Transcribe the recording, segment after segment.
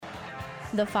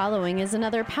The following is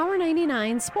another Power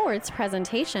 99 Sports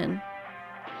presentation.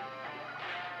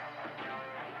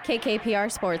 KKPR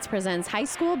Sports presents high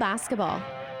school basketball.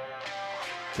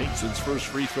 Kingston's first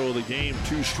free throw of the game,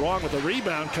 too strong with the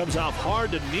rebound, comes out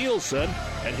hard to Nielsen,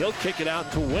 and he'll kick it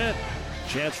out to Went.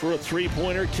 Chance for a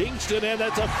three-pointer, Kingston, and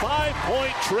that's a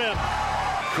 5-point trip.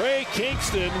 Craig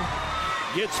Kingston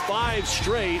gets 5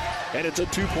 straight, and it's a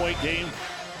 2-point game.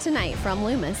 Tonight from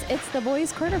Loomis, it's the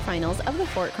boys' quarterfinals of the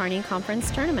Fort Kearney Conference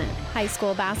Tournament. High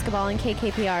school basketball in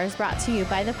KKPR is brought to you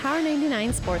by the Power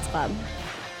 99 Sports Club.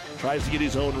 Tries to get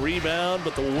his own rebound,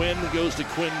 but the win goes to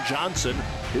Quinn Johnson,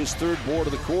 his third board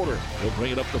of the quarter. He'll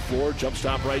bring it up the floor, jump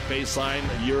stop right baseline,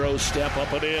 Euro step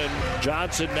up and in.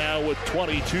 Johnson now with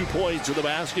 22 points in the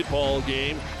basketball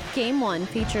game. Game 1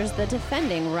 features the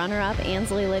defending runner-up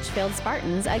Ansley Litchfield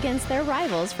Spartans against their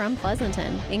rivals from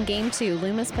Pleasanton. In Game 2,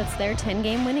 Loomis puts their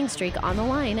 10-game winning streak on the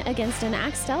line against an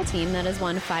Axtell team that has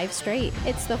won 5 straight.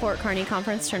 It's the Fort Kearney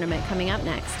Conference Tournament coming up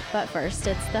next. But first,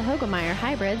 it's the Hoegemeyer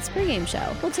Hybrids pregame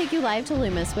show. We'll take you live to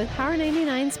Loomis with Power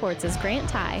 99 Sports' Grant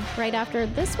Ty right after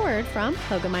this word from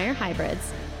Hoegemeyer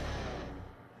Hybrids.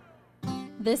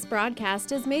 This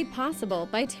broadcast is made possible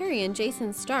by Terry and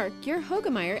Jason Stark, your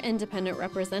Hoegemeyer Independent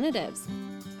Representatives.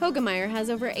 Hoegemeyer has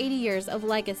over 80 years of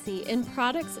legacy in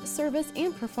products, service,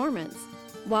 and performance.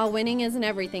 While winning isn't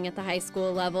everything at the high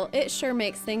school level, it sure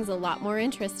makes things a lot more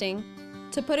interesting.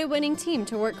 To put a winning team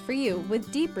to work for you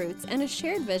with deep roots and a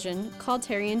shared vision, call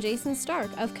Terry and Jason Stark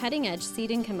of Cutting Edge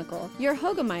Seed and Chemical, your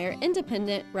Hoegemeyer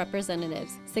Independent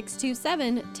Representatives,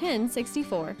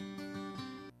 627-1064.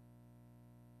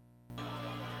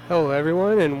 Hello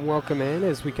everyone and welcome in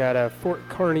as we got a Fort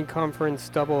Kearney Conference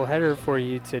doubleheader for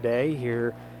you today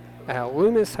here at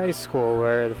Loomis High School,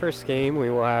 where the first game we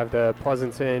will have the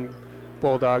Pleasanton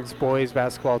Bulldogs boys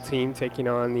basketball team taking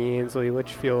on the Ansley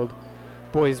Litchfield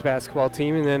boys basketball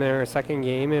team, and then in our second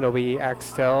game it'll be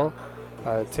Axtell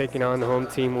taking on the home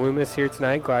team Loomis here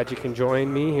tonight. Glad you can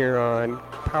join me here on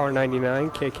Power 99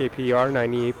 KKPR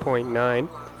 98.9.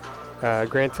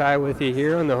 Grant Ty with you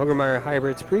here on the Hoegemeyer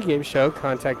Hybrids pregame show.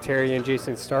 Contact Terry and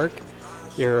Jason Stark,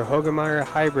 your Hoegemeyer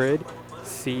Hybrid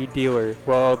seed dealer.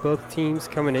 Well, both teams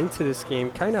coming into this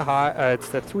game kind of hot. It's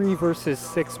the 3 versus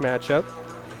 6 matchup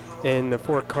in the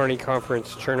Fort Kearney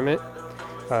Conference Tournament.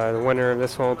 The winner of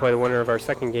this one will play the winner of our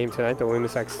second game tonight, the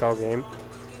Loomis Axtell game.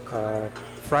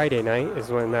 Friday night is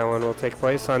when that one will take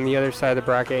place. On the other side of the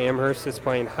bracket, Amherst is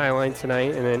playing Highline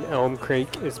tonight, and then Elm Creek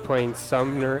is playing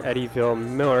Sumner Eddyville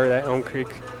Miller. That Elm Creek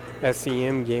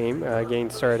SEM game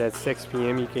started at 6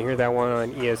 p.m. You can hear that one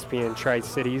on ESPN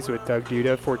Tri-Cities with Doug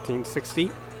Duda, 1460.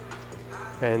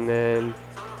 And then,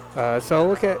 so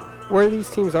look at where these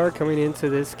teams are coming into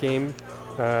this game.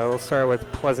 We'll start with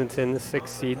Pleasanton, the 6th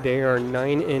seed. They are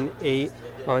 9-8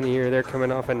 on the year. They're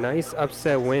coming off a nice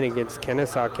upset win against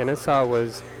Kennesaw. Kennesaw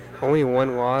was only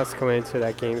 1 loss coming into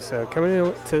that game, so coming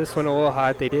into this one a little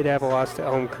hot. They did have a loss to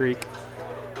Elm Creek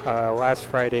last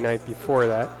Friday night before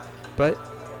that, but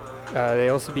they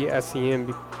also beat SEM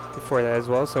before that as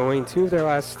well, so winning 2 of their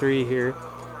last 3 here,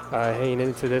 hanging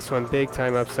into this one. Big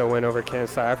time upset win over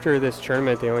Kennesaw. After this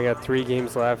tournament, they only got 3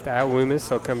 games left at Loomis.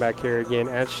 They'll come back here again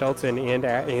at Shelton and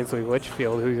at Ansley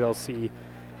Litchfield, who they'll see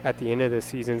at the end of the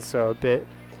season, so a bit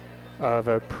of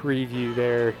a preview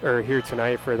there, or here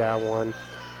tonight for that one.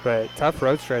 But tough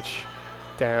road stretch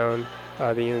down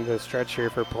the end of the stretch here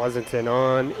for Pleasanton.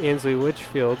 On Ansley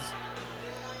Litchfield's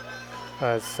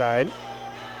side,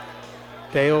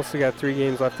 they also got 3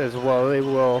 games left as well. They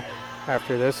will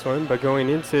after this one, but going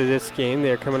into this game,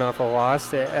 they're coming off a loss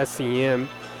to SEM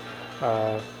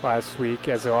last week,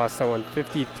 as they lost that one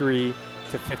 53-56,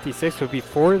 but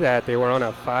before that they were on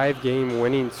a 5-game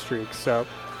winning streak, so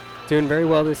doing very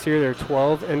well this year. They're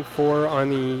 12-4 on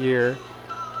the year,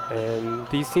 and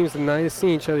these teams have not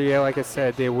seen each other yet. Like I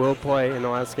said, they will play in the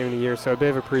last game of the year, so a bit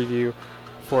of a preview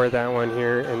for that one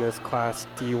here in this Class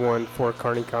D1 Fort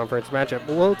Kearney Conference matchup.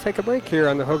 We'll take a break here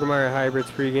on the Hoegemeyer Hybrids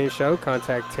pregame show.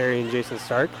 Contact Terry and Jason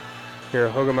Stark, your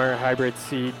Hoegemeyer Hybrid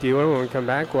seed dealer. When we come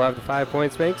back, we'll have the 5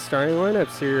 Points Bank starting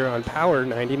lineups here on Power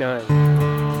 99.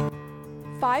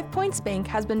 5 Points Bank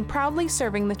has been proudly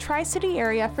serving the Tri-City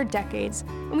area for decades,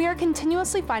 and we are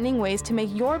continuously finding ways to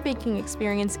make your banking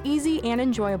experience easy and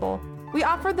enjoyable. We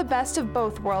offer the best of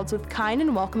both worlds with kind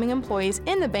and welcoming employees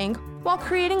in the bank while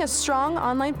creating a strong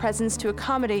online presence to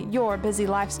accommodate your busy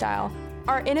lifestyle.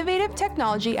 Our innovative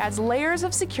technology adds layers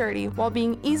of security while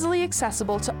being easily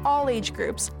accessible to all age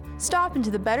groups. Stop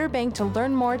into the Better Bank to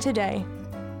learn more today.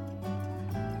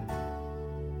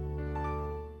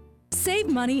 Save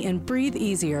money and breathe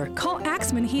easier. Call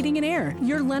Axman Heating and Air,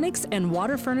 your Lennox and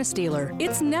water furnace dealer.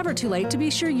 It's never too late to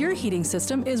be sure your heating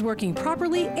system is working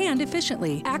properly and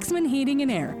efficiently. Axman Heating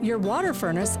and Air, your water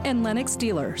furnace and Lennox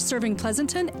dealer, serving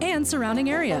Pleasanton and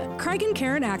surrounding area. Craig and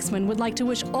Karen Axman would like to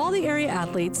wish all the area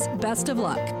athletes best of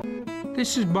luck.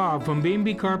 This is Bob from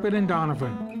B&B Carpet and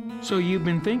Donovan. So you've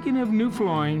been thinking of new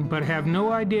flooring but have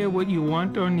no idea what you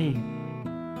want or need.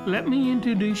 Let me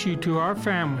introduce you to our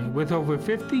family with over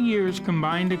 50 years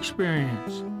combined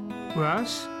experience.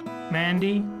 Russ,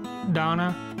 Mandy,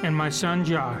 Donna, and my son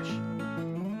Josh.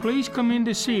 Please come in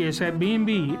to see us at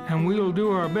B&B and we will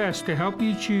do our best to help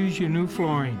you choose your new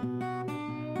flooring.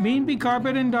 B&B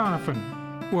Carpet and Donovan,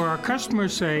 where our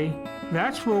customers say,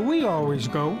 that's where we always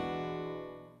go.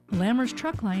 Lammer's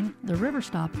Truck Line, the River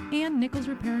Stop, and Nichols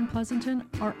Repair in Pleasanton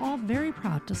are all very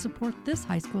proud to support this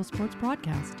high school sports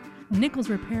broadcast. Nichols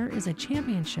Repair is a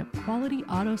championship quality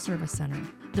auto service center.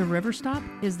 The River Stop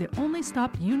is the only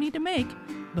stop you need to make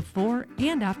before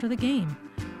and after the game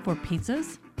for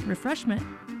pizzas, refreshment,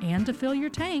 and to fill your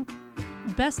tank.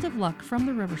 Best of luck from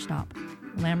the River Stop,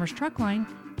 Lammer's Truck Line,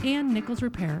 and Nichols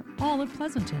Repair, all of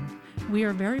Pleasanton. We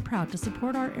are very proud to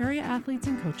support our area athletes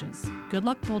and coaches. Good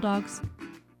luck, Bulldogs.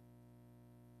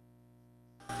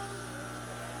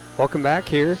 Welcome back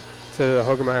here to the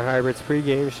Hoegemeyer Hybrids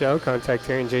pregame show. Contact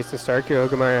Terry and Jason Stark, your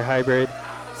Hoegemeyer Hybrid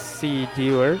seed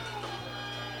dealer.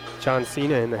 John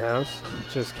Cena in the house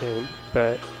just came,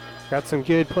 but got some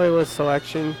good playlist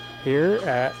selection here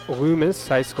at Loomis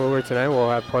High School, where tonight we'll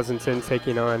have Pleasanton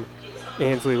taking on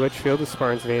Ansley Litchfield, the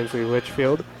Spartans of Ansley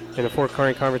Litchfield, in the Fort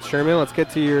Kearney Conference Tournament. Let's get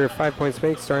to your 5 Points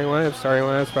Bank starting lineup. Starting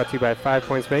lineup brought to you by 5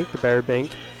 Points Bank, the Better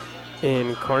Bank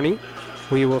in Kearney.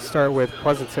 We will start with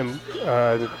Pleasanton,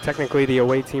 technically the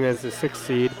away team as the 6th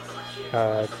seed.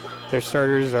 Their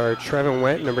starters are Trevin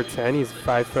Wett, number 10. He's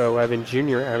 5'11"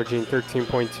 junior, averaging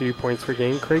 13.2 points per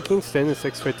game. Craig Kingston, a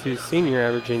 6'2" senior,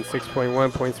 averaging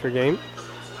 6.1 points per game.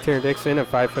 Taylor Dixon, a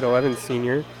 5'11"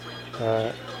 senior,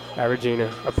 averaging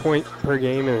a point per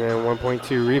game and then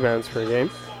 1.2 rebounds per game.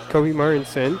 Kobe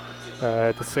Martinson,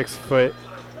 the 6'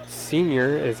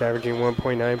 senior, is averaging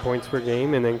 1.9 points per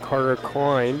game. And then Carter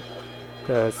Klein,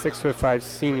 the 6'5"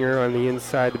 senior on the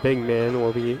inside, the big man,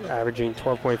 will be averaging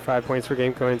 12.5 points per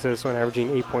game, going into this one averaging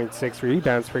 8.6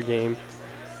 rebounds per game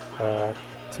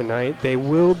tonight. They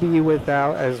will be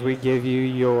without as we give you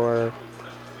your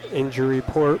injury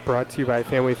report, brought to you by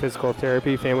Family Physical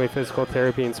Therapy. Family Physical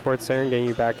Therapy and Sports Center, getting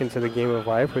you back into the game of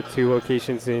life with 2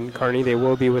 locations in Kearney. They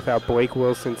will be without Blake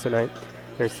Wilson tonight.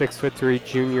 Their 6'3"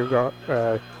 junior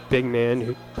big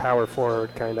man, power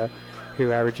forward kind of,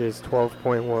 who averages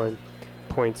 12.1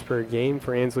 points per game.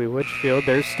 For Ansley Litchfield,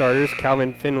 their starters,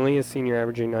 Calvin Finley, a senior,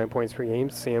 averaging 9 points per game.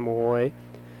 Sam Loy,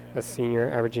 a senior,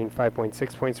 averaging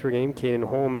 5.6 points per game. Caden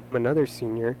Holm, another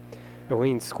senior, the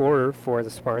leading scorer for the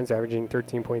Spartans, averaging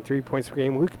 13.3 points per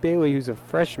game. Luke Bailey, who's a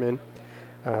freshman,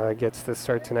 gets the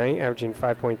start tonight, averaging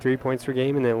 5.3 points per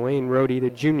game. And then Lane Rohde, the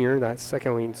junior, that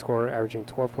second leading scorer, averaging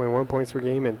 12.1 points per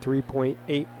game and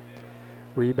 3.8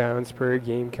 rebounds per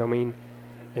game coming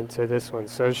into this one.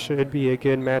 So should be a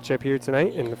good matchup here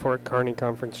tonight in the Fort Kearney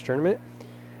Conference Tournament.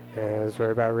 As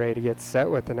we're about ready to get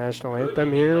set with the national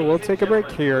anthem here, we'll take a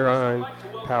break here on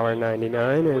Power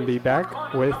 99 and be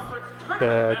back with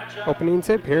the opening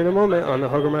tip here in a moment on the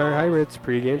Hoegemeyer Hybrids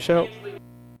pregame show.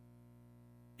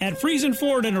 At Friesen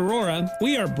Ford in Aurora,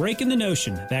 we are breaking the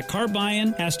notion that car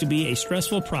buying has to be a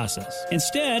stressful process.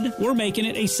 Instead, we're making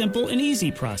it a simple and easy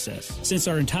process, since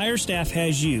our entire staff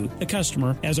has you, the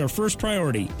customer, as our first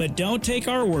priority. But don't take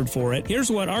our word for it. Here's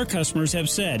what our customers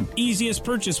have said. Easiest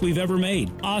purchase we've ever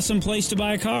made. Awesome place to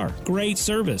buy a car. Great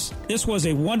service. This was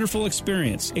a wonderful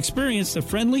experience. Experience the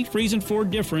friendly Friesen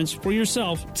Ford difference for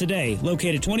yourself today.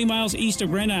 Located 20 miles east of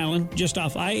Grand Island, just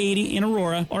off I-80 in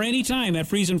Aurora, or anytime at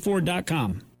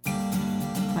FriesenFord.com.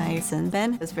 My son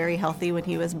Ben was very healthy when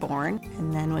he was born,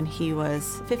 and then when he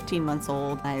was 15 months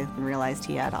old, I realized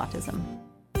he had autism.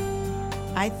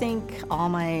 I think all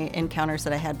my encounters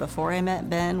that I had before I met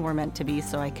Ben were meant to be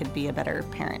so I could be a better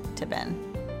parent to Ben.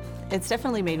 It's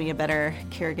definitely made me a better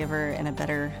caregiver and a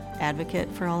better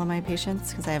advocate for all of my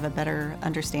patients because I have a better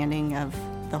understanding of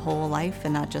the whole life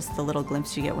and not just the little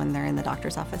glimpse you get when they're in the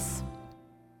doctor's office.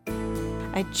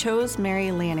 I chose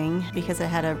Mary Lanning because it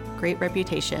had a great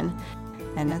reputation,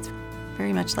 and that's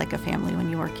very much like a family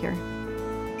when you work here.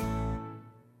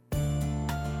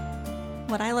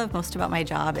 What I love most about my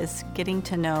job is getting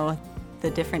to know the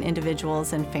different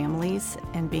individuals and families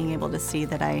and being able to see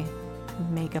that I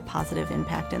make a positive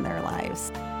impact in their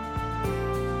lives.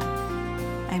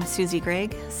 I'm Susie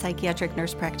Gregg, psychiatric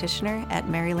nurse practitioner at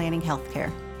Mary Lanning Healthcare.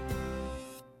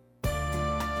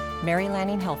 Mary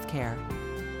Lanning Healthcare.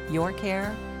 Your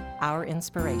care, our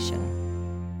inspiration.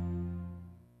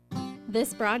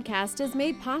 This broadcast is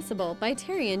made possible by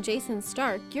Terry and Jason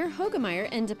Stark, your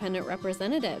Hogemeyer Independent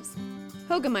Representatives.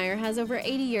 Hogemeyer has over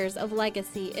 80 years of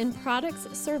legacy in products,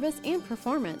 service, and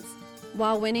performance.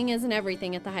 While winning isn't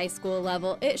everything at the high school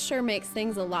level, it sure makes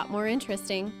things a lot more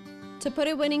interesting. To put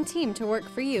a winning team to work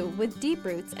for you with deep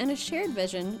roots and a shared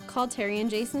vision, call Terry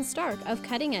and Jason Stark of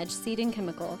Cutting Edge Seed and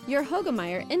Chemical, your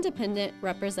Hogemeyer Independent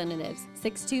Representatives,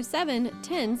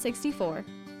 627-1064.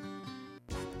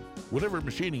 Whatever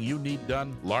machining you need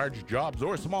done, large jobs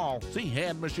or small, see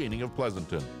Hand Machining of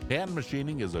Pleasanton. Hand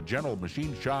Machining is a general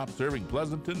machine shop serving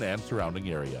Pleasanton and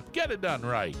surrounding area. Get it done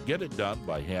right. Get it done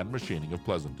by Hand Machining of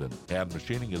Pleasanton. Hand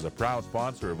Machining is a proud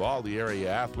sponsor of all the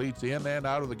area athletes in and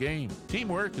out of the game.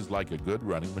 Teamwork is like a good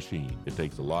running machine. It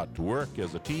takes a lot to work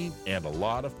as a team and a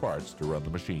lot of parts to run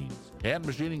the machines. Hand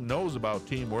Machining knows about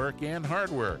teamwork and hard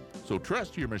work, so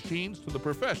trust your machines to the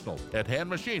professionals at Hand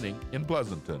Machining in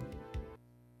Pleasanton.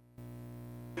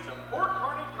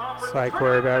 Looks like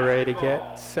we're about ready to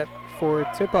get set for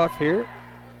tip-off here.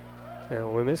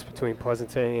 And Loomis between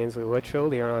Pleasanton and Ansley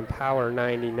Litchfield here on Power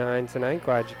 99 tonight.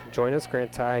 Glad you could join us.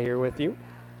 Grant Ty here with you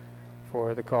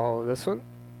for the call of this one.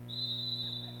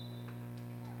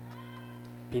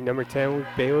 Be number 10 Luke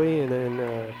Bailey, and then,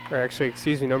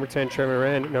 number 10 Trevor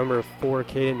Wren, number 4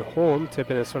 Caden Holm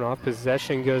tipping this one off.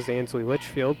 Possession goes to Ansley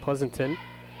Litchfield. Pleasanton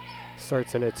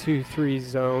starts in a 2-3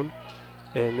 zone.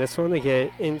 And this one, they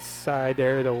get inside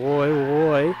there to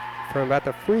Loy from about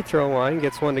the free throw line.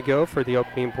 Gets one to go for the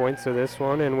opening points of this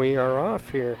one, and we are off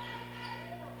here.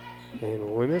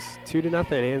 And Loomis,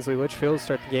 2-0. Ansley Litchfield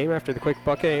start the game after the quick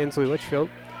bucket. Ansley Litchfield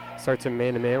starts a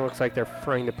man-to-man. Looks like they're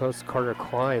frying the post. Carter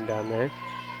Klein down there.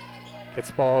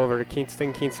 Gets the ball over to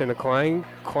Kingston. Kingston to Klein.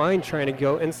 Klein trying to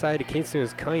go inside to Kingston,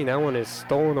 who's cutting. That one is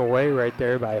stolen away right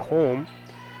there by Holm.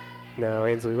 Now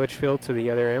Ansley Litchfield to the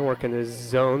other end, working the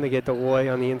zone. They get the Loy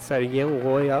on the inside again.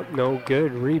 Loy up, no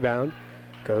good. Rebound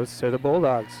goes to the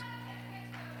Bulldogs.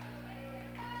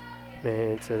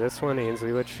 And to this one,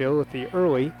 Ansley Litchfield with the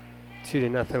early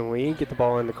 2-0 lead. Get the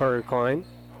ball into Carter Klein.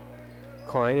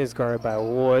 Klein is guarded by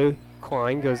Loy.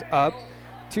 Klein goes up.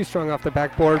 Too strong off the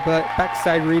backboard, but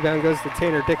backside rebound goes to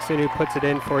Tanner Dixon, who puts it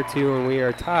in for 2, and we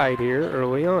are tied here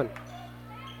early on.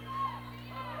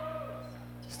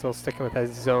 Still sticking with that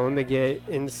zone. They get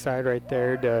inside right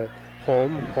there to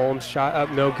Holm. Holm's shot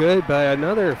up, no good, but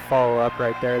another follow-up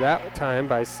right there, that time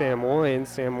by Sam Loy, and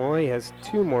Sam Loy has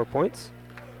 2 more points,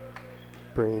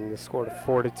 bringing the score to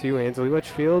 4-2. Ansley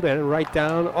Litchfield, and right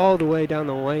down, all the way down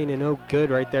the lane, and no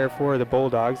good right there for the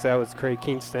Bulldogs. That was Craig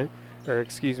Kingston,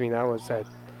 that was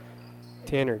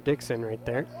Tanner Dixon right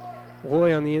there.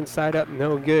 Loy on the inside up,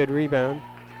 no good. Rebound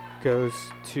goes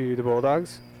to the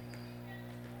Bulldogs.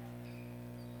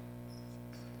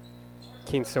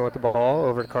 Kingston with the ball,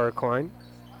 over to Carter Klein,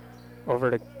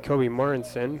 over to Kobe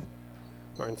Martinson.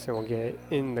 Martinson will get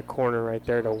in the corner right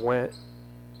there to Went.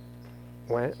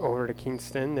 Went over to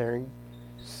Kingston. They're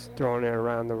throwing it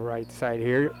around the right side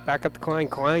here. Back up to Klein.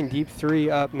 Klein, deep 3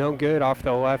 up, no good, off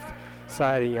the left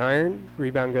side of the iron.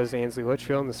 Rebound goes to Ansley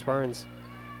Litchfield, and the Spartans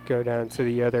go down to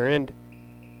the other end.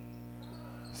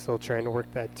 Still trying to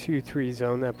work that 2-3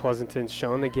 zone that Pleasanton's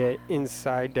shown. They get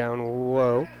inside down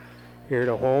low. Here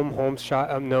to Holm. Holm's shot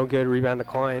up, no good. Rebound to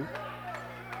Klein.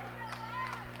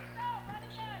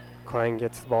 Klein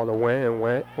gets the ball to Went, and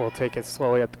Went will take it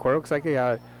slowly up the court. Looks like they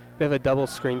got a bit of a double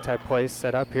screen type play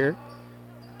set up here.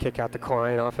 Kick out to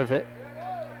Klein off of it.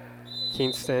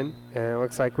 Kingston, and it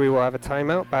looks like we will have a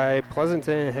timeout by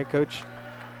Pleasanton head coach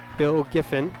Bill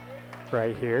Giffen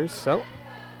right here. So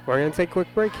we're going to take a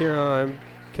quick break here on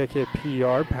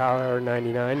KKPR Power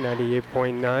 99,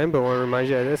 98.9, but I want to remind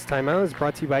you that this timeout is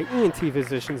brought to you by ENT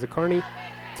Physicians of Kearney,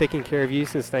 taking care of you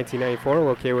since 1994,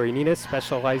 located where you need us,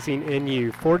 specializing in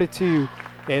you. 4-2,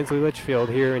 Ansley Litchfield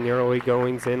here in the early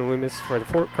goings in Loomis for the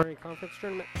Fort Kearney Conference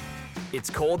Tournament. It's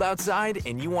cold outside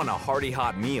and you want a hearty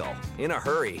hot meal, in a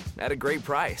hurry, at a great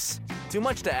price. Too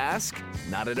much to ask?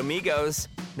 Not at Amigos.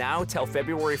 Now till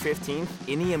February 15th,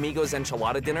 any Amigos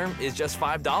enchilada dinner is just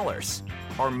 $5.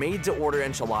 Our made-to-order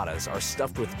enchiladas are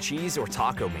stuffed with cheese or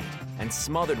taco meat and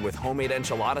smothered with homemade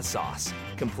enchilada sauce.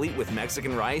 Complete with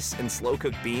Mexican rice and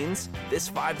slow-cooked beans, this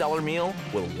 $5 meal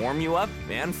will warm you up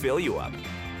and fill you up.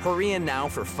 Hurry in now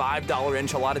for $5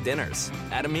 enchilada dinners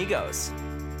at Amigos.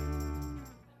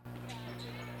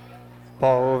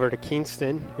 Ball over to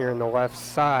Kingston here on the left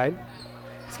side.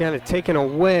 It's kind of taken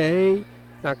away.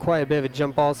 Not quite, a bit of a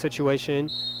jump ball situation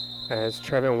as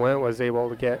Trevin Went was able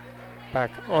to get back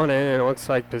on it, and it looks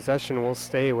like possession will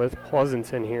stay with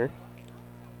Pleasanton here.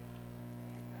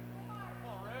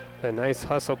 A nice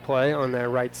hustle play on that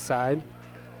right side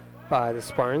by the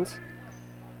Spartans.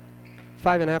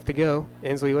 5.5 to go.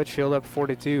 Ansley Litchfield up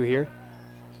 4-2 here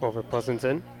over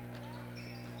Pleasanton.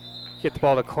 Get the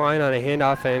ball to Klein on a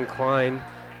handoff, and Klein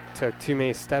took too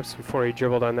many steps before he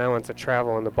dribbled on that one to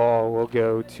travel, and the ball will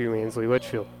go to Ansley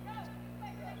Litchfield.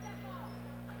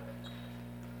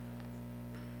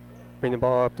 Bring the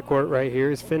ball up the court right here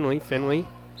is Finley. Finley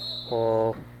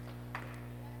will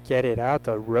get it out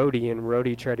to Rhodey, and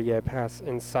Rhodey tried to get a pass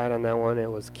inside on that one.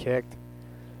 It was kicked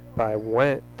by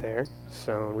Went there.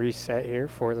 So reset here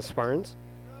for the Spartans.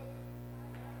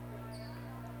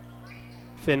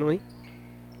 Finley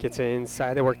gets it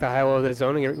inside. They work the high low of the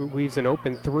zone, and it weaves an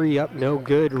open three up. No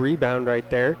good. Rebound right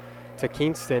there to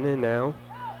Kingston, and now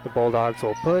the Bulldogs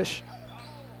will push.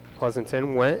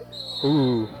 Pleasanton Went.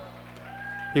 Ooh.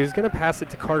 He was going to pass it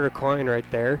to Carter Klein right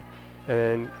there,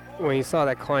 and when he saw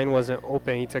that Klein wasn't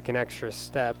open, he took an extra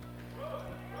step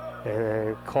and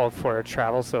then called for a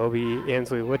travel, so it'll be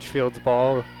Ansley Litchfield's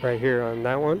ball right here on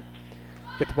that one.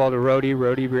 Get the ball to Rhodey.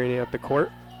 Rhodey bringing it up the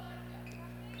court.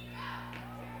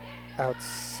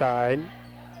 Outside.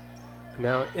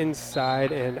 Now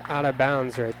inside and out of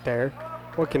bounds right there.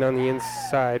 Working on the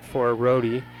inside for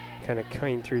Rhodey, kind of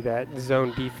cutting through that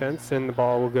zone defense, and the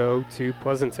ball will go to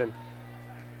Pleasanton.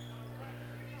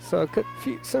 So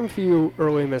some few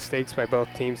early mistakes by both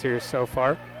teams here so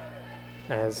far.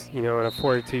 As you know, in a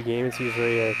 4-2 game, it's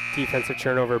usually a defensive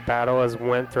turnover battle as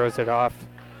Went throws it off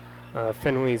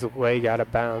Finley's leg out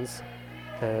of bounds.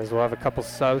 As we'll have a couple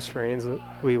subs for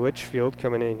Ansley Litchfield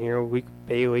coming in here.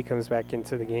 Bailey comes back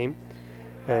into the game.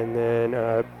 And then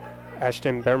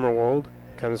Ashton Bemerwold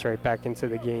comes right back into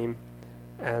the game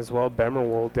as well.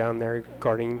 Bemerwold down there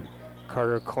guarding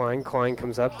Carter Klein. Klein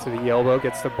comes up to the elbow,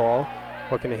 gets the ball.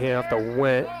 Looking to hand off to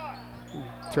Went.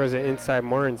 Throws it inside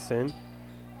Morrison.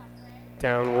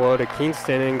 Down low to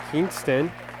Kingston, and Kingston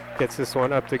gets this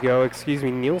one up to go.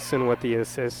 Nielsen with the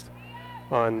assist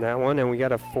on that one, and we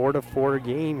got a 4-4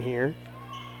 game here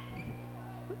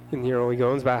in the early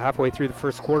goings, about halfway through the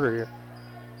first quarter here.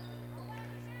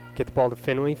 Get the ball to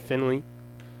Finley. Finley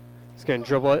is going to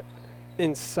dribble it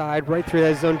inside, right through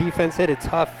that zone defense. Hit a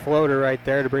tough floater right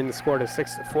there to bring the score to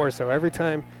 6-4. So every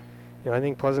time, I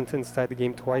think Pleasanton's tied the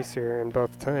game twice here, and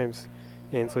both times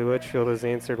Ansley Litchfield has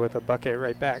answered with a bucket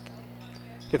right back.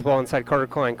 Get the ball inside Carter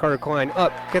Klein. Carter Klein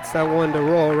up, gets that one to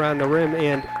roll around the rim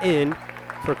and in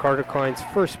for Carter Klein's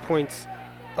first points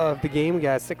of the game. We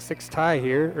got a 6-6 tie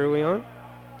here early on.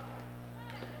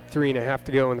 3.5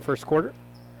 to go in the first quarter.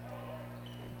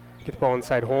 Get the ball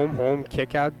inside Holm. Holm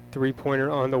kick out, three-pointer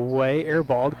on the way,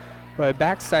 airballed. But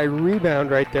backside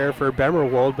rebound right there for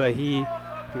Bemerwold, but he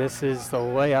misses the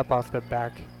layup off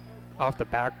the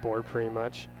backboard pretty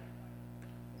much.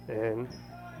 And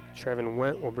Trevin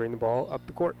Went will bring the ball up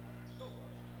the court.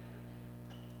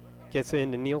 Gets it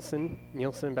into Nielsen.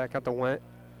 Nielsen back out to Went.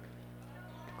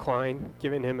 Klein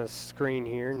giving him a screen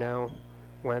here. Now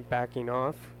Went backing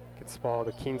off. Gets the ball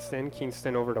to Kingston.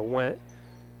 Kingston over to Went.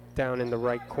 Down in the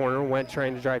right corner. Went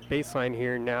trying to drive baseline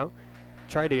here now.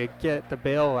 Tried to get the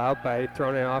bail out by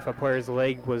throwing it off a player's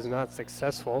leg. Was not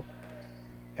successful.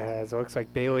 As it looks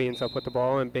like Bailey ends up with the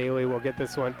ball, and Bailey will get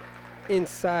this one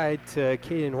inside to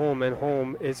Caden Holm, and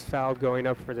Holm is fouled going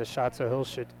up for the shot, so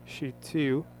he'll shoot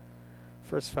two.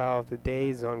 First foul of the day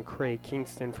is on Craig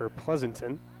Kingston for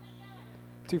Pleasanton.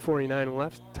 2:49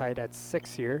 left, tied at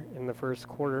 6 here in the first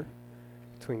quarter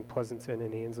between Pleasanton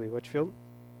and Ansley Litchfield.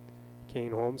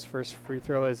 Caden Holm's first free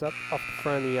throw is up off the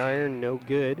front of the iron, no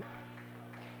good.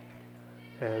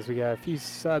 As we got a few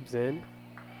subs in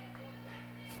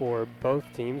for both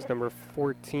teams. Number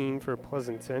 14 for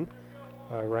Pleasanton,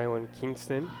 Rylan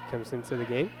Kingston comes into the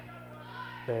game.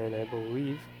 And I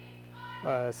believe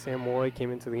Sam Moy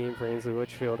came into the game for Ansley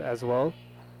Litchfield as well.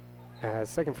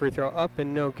 Second free throw up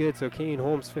and no good, so Caden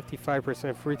Holmes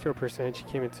 55% free throw percentage. He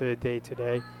came into the day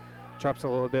today. Drops a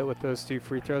little bit with those two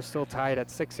free throws, still tied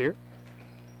at 6 here.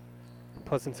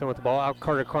 Pleasanton with the ball out.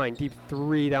 Carter Klein, deep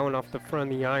three, that one off the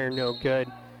front of the iron, no good.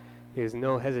 There's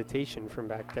no hesitation from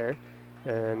back there.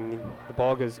 And the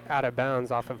ball goes out of bounds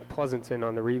off of Pleasanton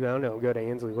on the rebound. It'll go to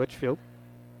Ansley Litchfield.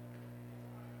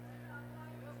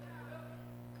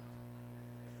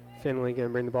 Finley going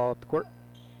to bring the ball up the court.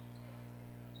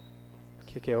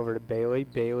 Kick it over to Bailey.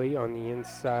 Bailey on the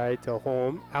inside to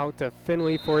Holm. Out to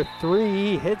Finley for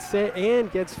three. Hits it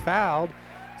and gets fouled.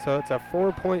 So it's a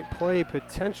 4-point play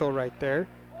potential right there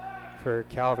for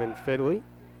Calvin Fidley.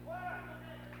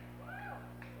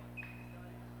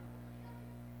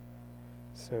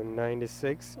 So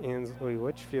 9-6, Ansley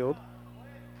Litchfield.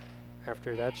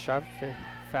 After that shot,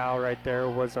 foul right there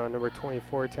was on number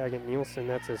 24, tagging Nielsen.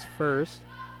 That's his first.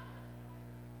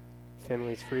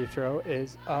 Finley's free throw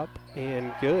is up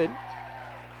and good.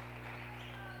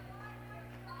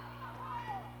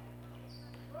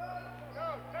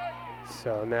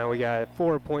 So now we got a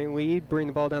 4-point lead. Bring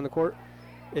the ball down the court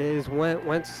is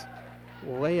Wentz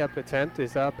layup attempt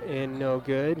is up and no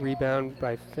good. Rebound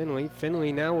by Finley.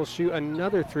 Finley now will shoot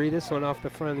another three. This one off the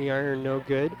front of the iron, no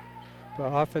good. But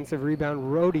offensive rebound,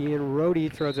 Rohde, and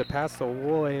Rohde throws it past to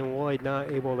Lloyd, and Lloyd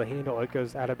not able to handle it.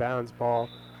 Goes out of bounds. Ball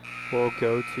will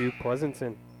go to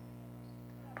Pleasanton.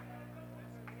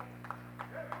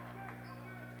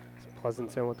 It's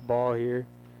Pleasanton with the ball here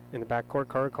in the backcourt.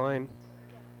 Carter Klein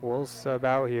will sub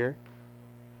out here.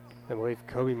 I believe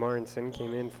Kobe Martinson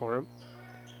came in for him.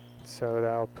 So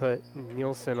that'll put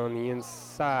Nielsen on the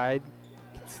inside.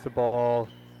 Gets the ball.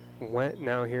 Went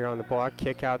now here on the block.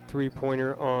 Kick out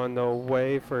three-pointer on the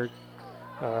way for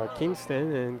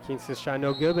Kingston. And Kingston's shot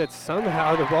no good, but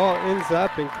somehow the ball ends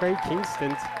up in Craig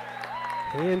Kingston's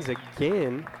hands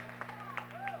again.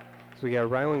 So we got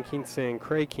Rylan Kingston and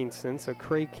Craig Kingston. So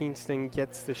Craig Kingston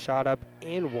gets the shot up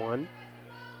and one.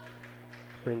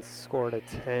 Brings the score to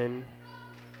 10.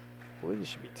 I believe it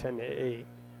should be 10-8.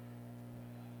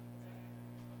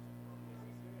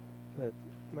 But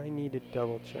might need to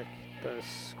double check the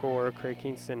score. Craig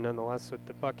Kingston nonetheless with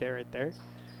the bucket right there.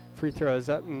 Free throw is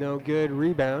up, no good.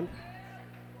 Rebound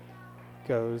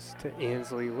goes to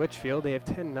Ansley Litchfield. They have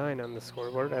 10-9 on the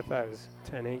scoreboard. I thought it was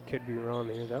 10-8. Could be wrong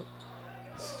there though.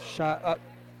 Shot up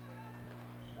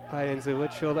by Ansley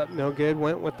Litchfield, up no good.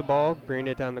 Went with the ball, bringing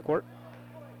it down the court.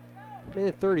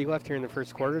 Minute 30 left here in the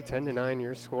first quarter. 10-9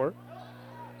 your score.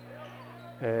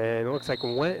 And it looks like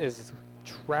Went is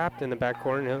trapped in the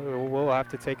backcourt, and we'll have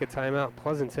to take a timeout.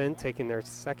 Pleasanton taking their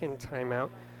second timeout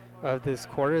of this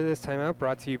quarter. This timeout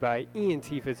brought to you by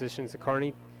ENT Physicians of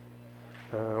Kearney.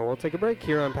 We'll take a break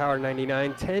here on Power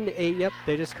 99. 10-8, yep,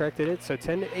 they just corrected it. So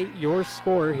 10-8 your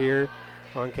score here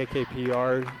on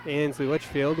KKPR. Ansley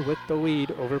Litchfield with the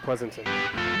lead over Pleasanton.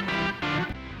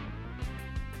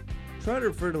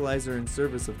 Trotter Fertilizer and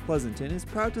Service of Pleasanton is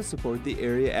proud to support the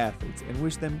area athletes and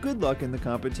wish them good luck in the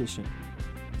competition.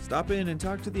 Stop in and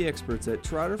talk to the experts at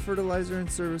Trotter Fertilizer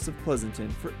and Service of Pleasanton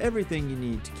for everything you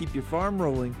need to keep your farm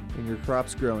rolling and your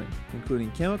crops growing,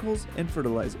 including chemicals and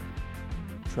fertilizer.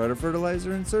 Trotter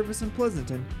Fertilizer and Service in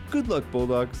Pleasanton. Good luck,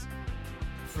 Bulldogs.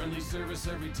 Friendly service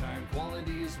every time.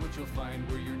 Quality is what you'll find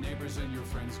where your neighbors and your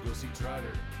friends go see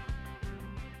Trotter.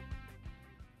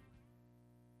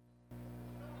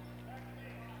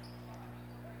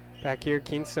 Back here,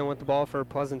 Kingston with the ball for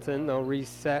Pleasanton. They'll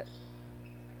reset.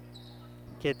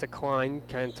 Get to Klein,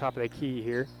 kind of top of the key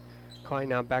here. Klein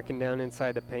now backing down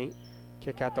inside the paint.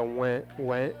 Kick out to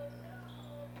Went.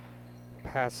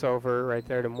 Pass over right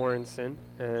there to Morrison.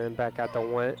 And back out to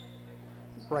Went.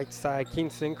 Right side,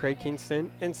 Kingston, Craig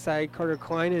Kingston. Inside, Carter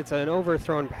Klein. It's an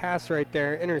overthrown pass right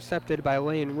there. Intercepted by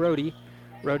Lane Rohde.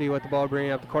 Rohde with the ball,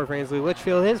 bringing up the court for Ansley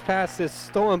Litchfield. His pass is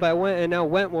stolen by Went, and now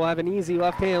Went will have an easy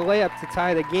left-hand layup to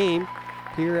tie the game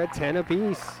here at 10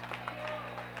 apiece.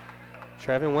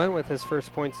 Trevin Went with his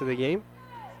first points of the game.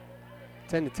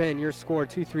 10-10, your score.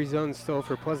 2-3 zones still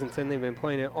for Pleasanton. They've been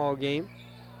playing it all game.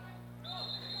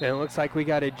 And it looks like we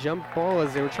got a jump ball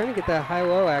as they were trying to get that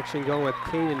high-low action going with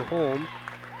Caden Holm.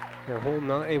 And Holm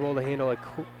not able to handle it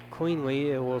cleanly.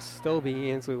 It will still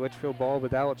be Ansley Litchfield ball, but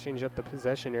that will change up the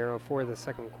possession arrow for the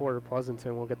second quarter.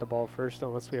 Pleasanton will get the ball first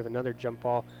unless we have another jump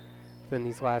ball within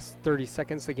these last 30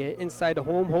 seconds to get inside to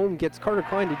Holm. Holm gets Carter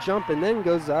Klein to jump and then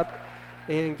goes up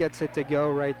and gets it to go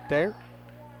right there.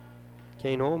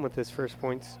 Kane Holm with his first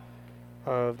points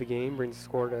of the game brings the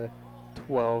score to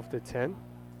 12-10.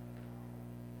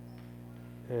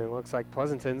 And it looks like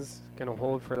Pleasanton's going to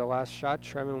hold for the last shot.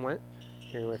 Trevin Went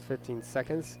here with 15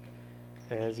 seconds.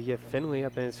 As you get Finley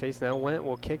up in his face now, Went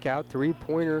will kick out.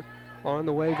 Three-pointer on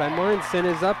the way by Martinson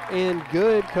is up and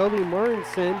good. Kobe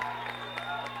Martinson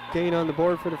getting on the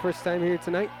board for the first time here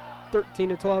tonight.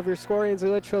 13-12 your score. Ansley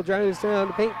Litchfield driving down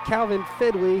the paint. Calvin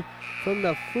Fidley from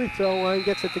the free throw line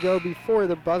gets it to go before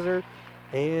the buzzer,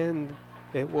 and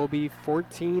it will be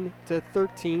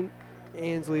 14-13.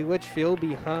 Ansley Litchfield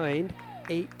behind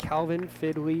 8 Calvin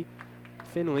Finley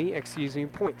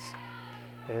points.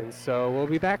 And so we'll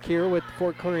be back here with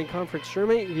Fort Kearney Conference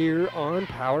Tournament here on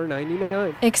Power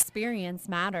 99. Experience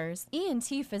matters.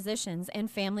 ENT Physicians and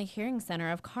Family Hearing Center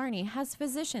of Kearney has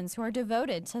physicians who are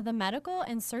devoted to the medical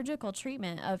and surgical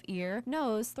treatment of ear,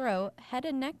 nose, throat, head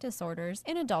and neck disorders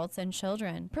in adults and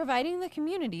children, providing the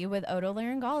community with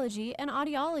otolaryngology and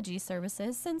audiology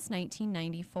services since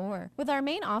 1994. With our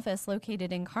main office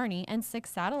located in Kearney and 6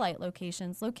 satellite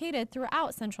locations located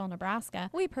throughout central Nebraska,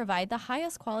 we provide the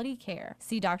highest quality care.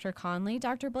 See Dr. Conley,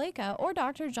 Dr. Blaka, or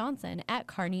Dr. Johnson at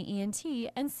Kearney ENT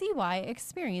and see why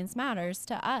experience matters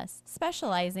to us,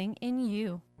 specializing in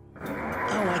you.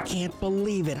 Oh, I can't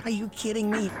believe it. Are you kidding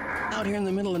me? Out here in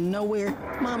the middle of nowhere,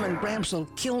 Mom and Gramps will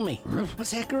kill me.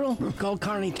 What's that, girl? Call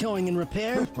Kearney Towing and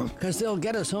Repair? Because they'll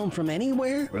get us home from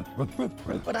anywhere?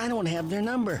 But I don't have their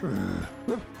number.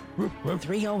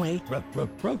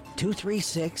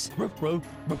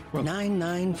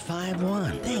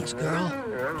 308-236-9951. Thanks, girl.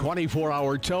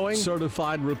 24-hour towing,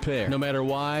 certified repair. No matter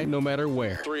why, no matter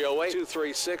where.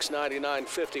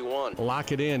 308-236-9951.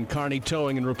 Lock it in, Kearney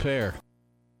Towing and Repair.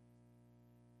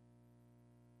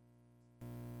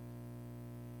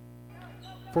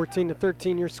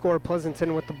 14-13 your score.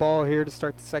 Pleasanton with the ball here to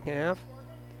start the second half.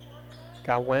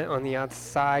 Got Went on the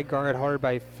outside, guarded hard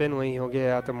by Finley. He'll get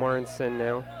it out to Martinson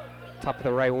now. Top of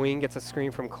the right wing, gets a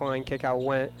screen from Klein. Kick out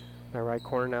Went. That right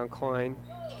corner now Klein.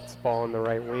 Gets the ball on the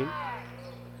right wing.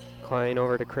 Klein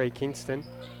over to Craig Kingston.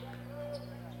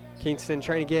 Kingston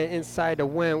trying to get inside to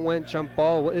Went. Went jump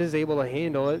ball, is able to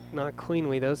handle it. Not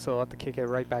cleanly though, so he'll have to kick it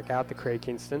right back out to Craig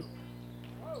Kingston.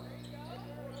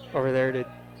 Over there to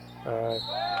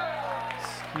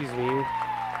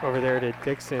over there to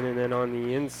Dixon, and then on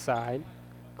the inside,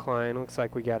 Klein. Looks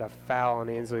like we got a foul on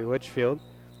Ansley Litchfield.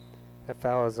 That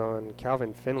foul is on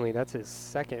Calvin Finley. That's his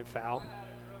second foul.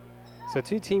 So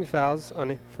 2 team fouls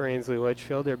for Ansley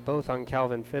Litchfield. They're both on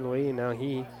Calvin Finley, and now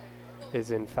he is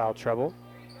in foul trouble.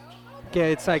 Get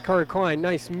inside Carter Klein.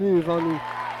 Nice move on the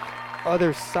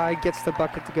other side. Gets the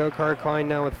bucket to go. Carter Klein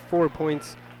now with 4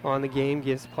 points on the game,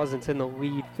 gives Pleasanton the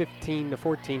lead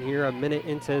 15-14 here, a minute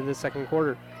into the second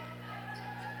quarter.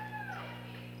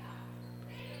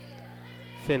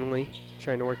 Finley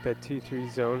trying to work that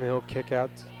 2-3 zone. He'll kick out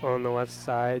on the left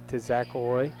side to Zach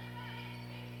Loy.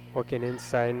 Looking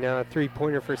inside now, a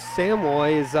 3-pointer for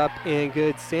Samoy is up and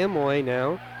good. Samoy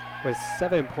now with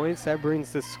 7 points. That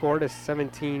brings the score to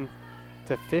 17-15.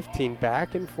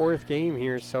 Back and forth game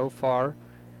here so far.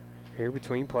 Here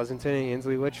between Pleasanton and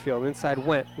Ansley Litchfield. Inside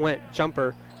Went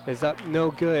jumper is up,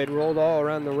 no good. Rolled all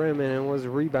around the rim and it was a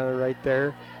rebound right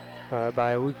there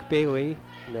by Luke Bailey.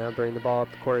 Now bring the ball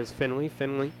up the court is Finley.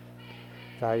 Finley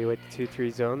evaluate the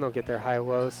 2-3 zone. They'll get their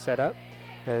high-low set up.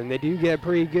 And they do get a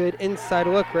pretty good inside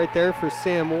look right there for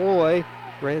Sam Loy.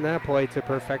 Ran that play to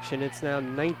perfection. It's now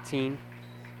 19-15.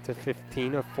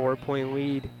 A 4-point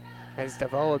lead has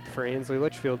developed for Ansley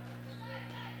Litchfield.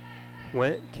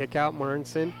 Went, kick out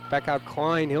Martinson, back out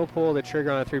Klein. He'll pull the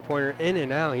trigger on a 3-pointer, in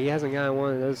and out. He hasn't gotten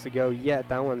one of those to go yet.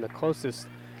 That one the closest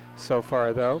so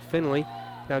far though. Finley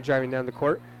now driving down the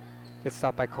court. Gets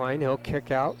stopped by Klein. He'll kick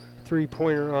out.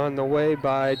 3-pointer on the way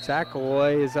by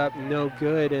Zakaloy is up, no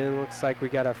good, and it looks like we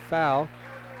got a foul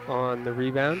on the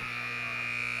rebound.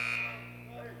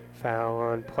 Foul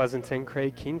on Pleasanton,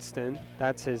 Craig Kingston.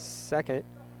 That's his second.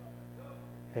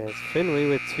 As Finley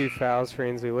with 2 fouls for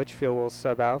Ansley Litchfield will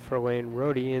sub out for Lane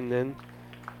Rohde, and then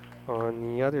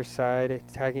on the other side,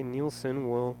 Taggart Nielsen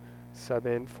will sub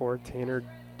in for Tanner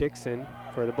Dixon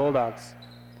for the Bulldogs.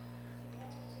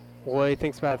 Loy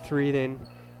thinks about 3, then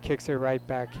kicks it right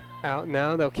back out.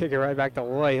 Now they'll kick it right back to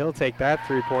Loy. He'll take that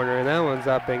 3-pointer, and that one's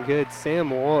up and good.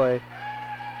 Sam Loy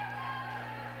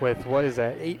with,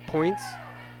 8 points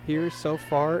here so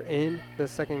far in the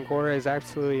second quarter has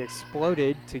absolutely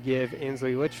exploded to give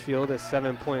Ansley Litchfield a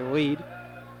 7-point lead.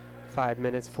 5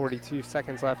 minutes, 42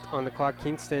 seconds left on the clock.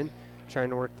 Kingston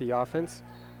trying to work the offense.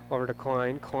 Over to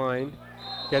Klein. Klein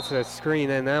gets a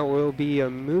screen, and that will be a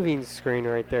moving screen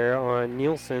right there on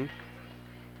Nielsen.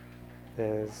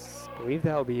 As I believe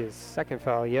that will be his second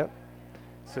foul, yep.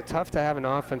 So tough to have an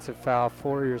offensive foul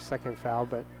for your second foul,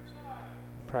 but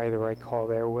probably the right call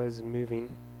there was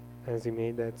moving as he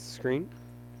made that screen.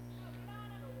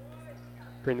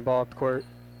 Bring the ball up the court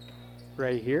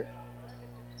right here.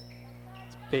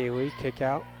 It's Bailey, kick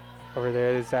out. Over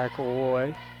there to Zach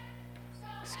Loy.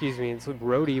 Excuse me, it's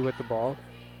Rohde with the ball.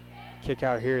 Kick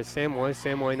out here is Samoy.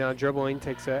 Samoy now dribbling,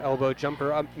 takes an elbow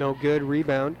jumper up, no good.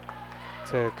 Rebound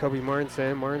to Kobe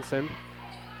Martinson. Martinson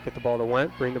get the ball to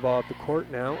Went, bring the ball up the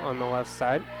court now on the left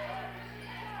side.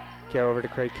 Get over to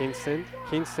Craig Kingston.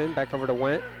 Kingston back over to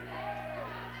Went.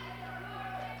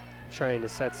 Trying to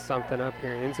set something up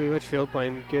here. Ansley Litchfield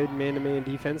playing good man-to-man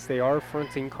defense. They are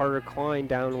fronting Carter Klein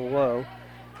down low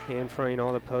and fronting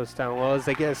all the posts down low as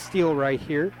they get a steal right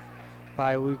here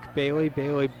by Luke Bailey.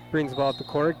 Bailey brings the ball up the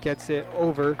court, gets it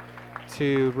over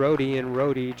to Rohde, and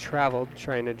Rohde traveled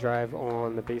trying to drive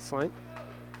on the baseline.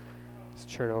 This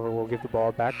turnover will give the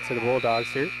ball back to the Bulldogs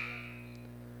here.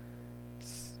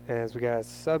 As we got a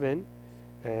sub in,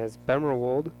 as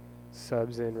Bemerwold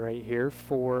subs in right here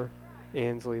for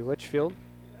Ansley Litchfield.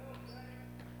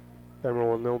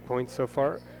 Bemerwell, no points so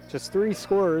far. Just 3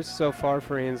 scorers so far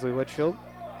for Ansley Litchfield.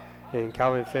 And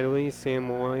Calvin Fiddley, Sam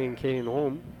Malloy, and Caden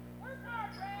Holm.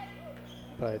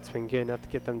 But it's been good enough to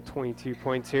get them 22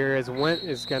 points here as Went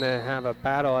is going to have a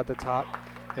battle at the top.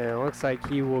 And it looks like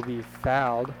he will be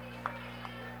fouled.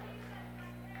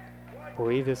 I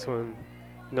believe this one,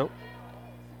 nope.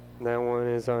 That one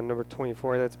is on number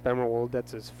 24, that's Bemerwell,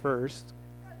 that's his first.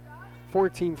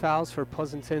 14 fouls for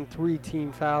Pleasanton, 3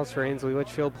 team fouls for Ansley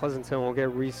Litchfield. Pleasanton will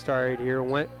get restarted here.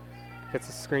 Went gets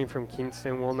a screen from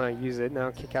Kingston, will not use it.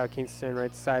 Now kick out Kingston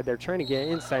right side. They're trying to get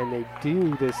inside, and they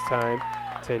do this time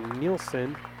to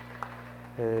Nielsen.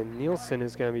 And Nielsen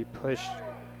is going to be pushed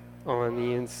on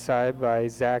the inside by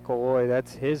Zach Aloy.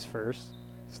 That's his first.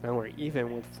 So now we're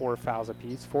even with 4 fouls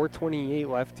apiece. 4:28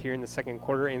 left here in the second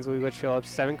quarter. Ansley Litchfield up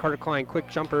 7. Carter Klein, quick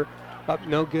jumper, up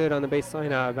no good on the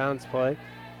baseline, out of bounds play.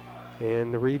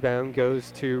 And the rebound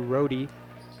goes to Rhodey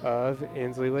of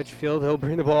Ansley Litchfield. He'll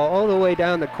bring the ball all the way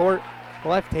down the court.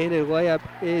 Left-handed layup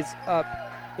is up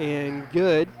and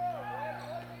good.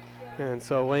 And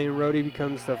so Lane Rhodey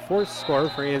becomes the 4th scorer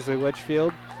for Ansley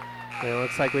Litchfield. And it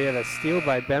looks like we have a steal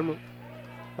by Bemerwell,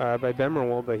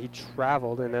 but he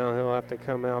traveled, and now he'll have to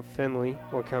come out. Finley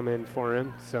will come in for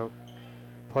him. So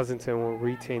Pleasanton will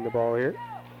retain the ball here.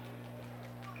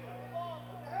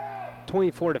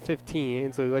 24-15,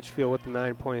 Ansley Litchfield with the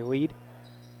 9-point lead.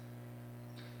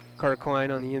 Carter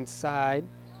Klein on the inside.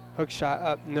 Hook shot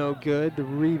up, no good. The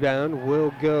rebound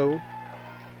will go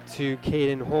to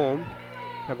Caden Holm.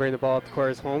 Now bring the ball up the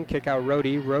court as Holm. Kick out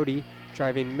Rhodey. Rhodey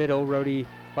driving middle. Rhodey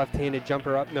left-handed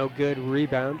jumper up, no good.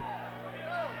 Rebound.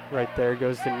 Right there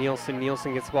goes to Nielsen.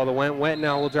 Nielsen gets the ball to Went. Went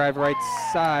now will drive right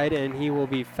side, and he will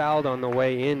be fouled on the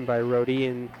way in by Rhodey.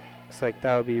 And looks like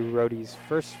that would be Rhodey's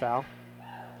first foul.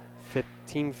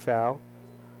 15th foul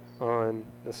on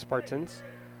the Spartans.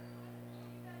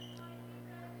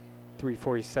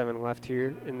 3:47 left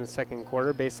here in the second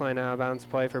quarter. Baseline out of bounds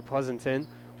play for Pleasanton.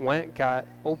 Went got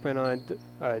open on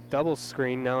a double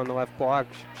screen now on the left block.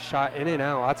 Shot in and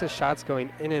out. Lots of shots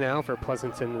going in and out for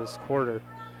Pleasanton this quarter.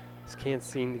 Just can't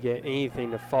seem to get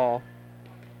anything to fall.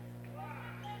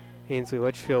 Ansley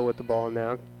Litchfield with the ball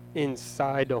now.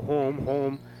 Inside to Holm.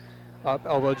 Holm up,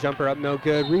 elbow jumper up, no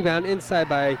good. Rebound inside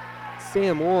by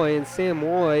Sam Loy, and Sam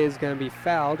Loy is going to be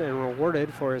fouled and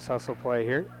rewarded for his hustle play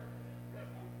here.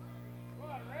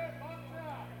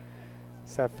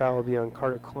 So that foul will be on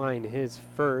Carter Klein, his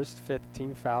first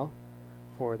 15th foul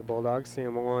for the Bulldogs.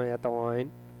 Sam Loy at the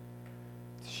line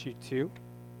to shoot 2.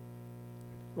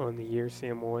 On the year,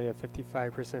 Sam Loy, a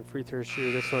 55% free throw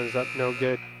shooter. This one's up, no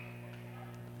good.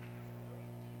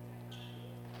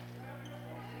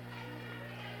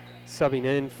 Subbing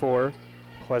in for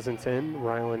Pleasanton,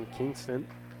 Ryland Kingston.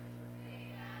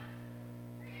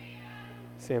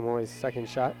 Sam Loy's second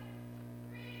shot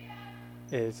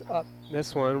is up.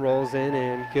 This one rolls in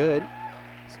and good.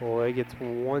 So Loy gets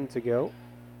 1 to go.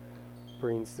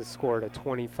 Brings the score to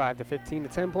 25-15. The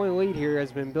 10-point lead here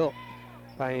has been built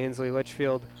by Ansley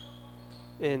Litchfield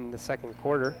in the second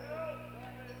quarter.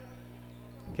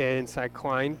 Okay, inside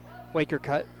Klein. Waker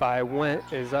cut by Went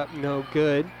is up, no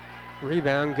good.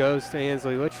 Rebound goes to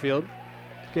Ansley Litchfield.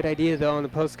 Good idea though on the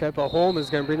post cut, but Holm is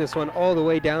going to bring this one all the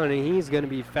way down, and he's going to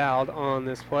be fouled on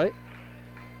this play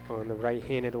on the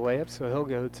right-handed layup, so he'll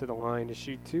go to the line to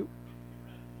shoot 2.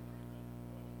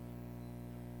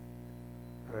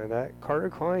 That Carter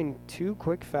Klein, 2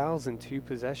 quick fouls in 2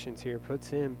 possessions here, puts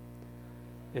him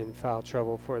in foul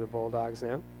trouble for the Bulldogs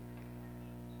now.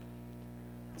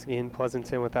 Once again,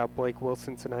 Pleasanton without Blake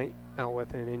Wilson tonight, out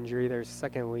with an injury, their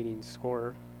second leading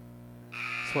scorer.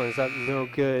 This one is up, no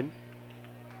good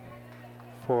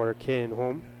for Caden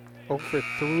Holm. 0 for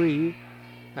 3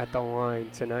 at the line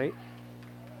tonight,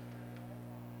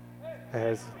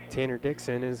 as Tanner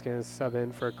Dixon is going to sub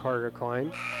in for Carter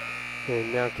Klein.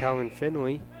 And now Calvin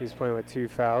Finley, who's playing with 2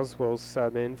 fouls, will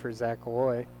sub in for Zach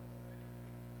Loy.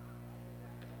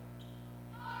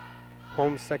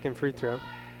 Holm's second free throw.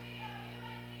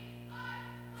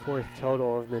 4th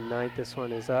total of the night. This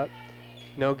one is up.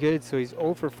 No good, so he's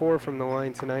 0 for 4 from the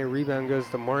line tonight. Rebound goes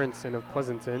to Martinson of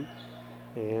Pleasanton.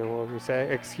 And what we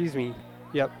say, excuse me,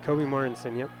 yep, Kobe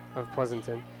Martinson, yep, of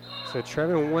Pleasanton. So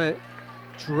Trevin Went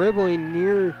dribbling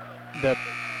near the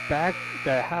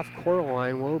half-court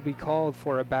line will be called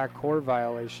for a backcourt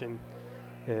violation.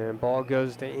 And ball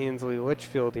goes to Ansley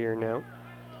Litchfield here now.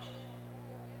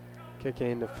 Kick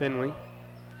into Finley.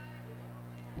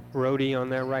 Rhodey on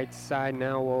that right side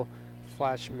now will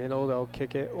flash middle. They'll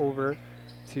kick it over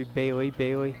to Bailey.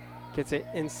 Bailey gets it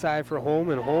inside for Holm,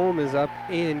 and Holm is up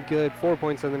and good. 4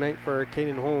 points on the night for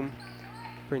Caden Holm.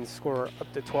 Brings the score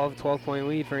up to 12. 12-point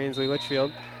lead for Ansley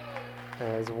Litchfield.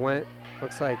 as Went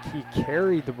looks like he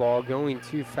carried the ball going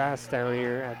too fast down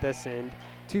here at this end.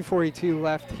 2:42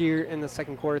 left here in the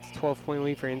second quarter. It's a 12-point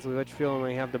lead for Ansley Litchfield, and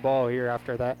they have the ball here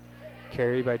after that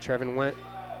carry by Trevin Went.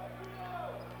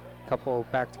 Couple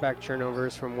back-to-back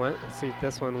turnovers from Went. Let's see if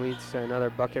this one leads to another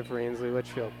bucket for Ansley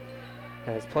Litchfield.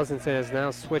 As Pleasanton has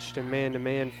now switched to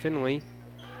man-to-man, Finley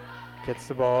gets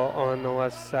the ball on the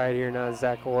left side here now.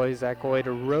 Zach Oy to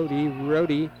Rhodey.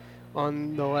 Rhodey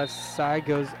on the left side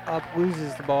goes up,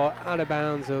 loses the ball out of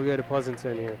bounds. It'll go to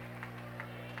Pleasanton here.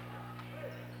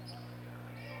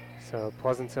 So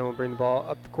Pleasanton will bring the ball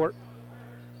up the court.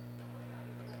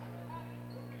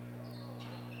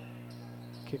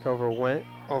 Kick over Went,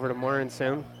 over to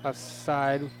Morrison, left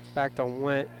side, back to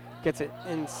Went, gets it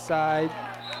inside.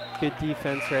 Good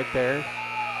defense right there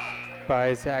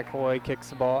by Zach Hoy, kicks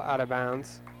the ball out of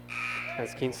bounds.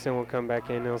 As Kingston will come back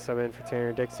in, he'll sub in for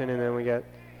Tanner Dixon, and then we got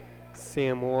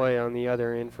Sam Loy on the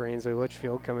other end for Ansley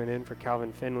Litchfield coming in for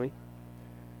Calvin Finley.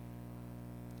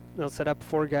 They'll set up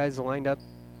 4 guys lined up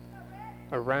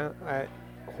around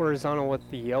horizontal with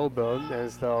the elbow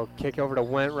as they'll kick over to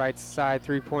Went, right side,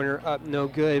 three-pointer up, no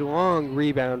good. Long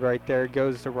rebound right there,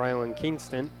 goes to Rylan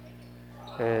Kingston.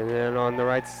 And then on the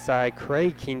right side,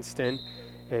 Craig Kingston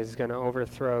is going to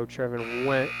overthrow Trevin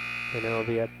Went, and it'll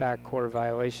be a backcourt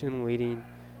violation leading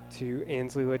to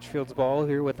Ansley Litchfield's ball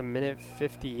here with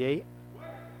 1:58.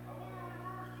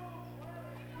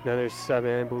 Another sub,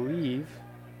 I believe.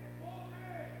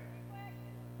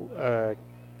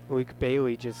 Luke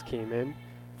Bailey just came in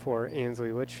for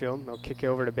Ansley Litchfield. They'll kick it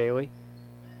over to Bailey.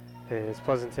 And it's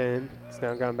Pleasanton. It's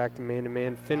now gone back to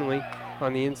man-to-man. Finley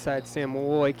on the inside. Sam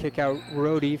Malloy kick out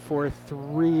Rhodey for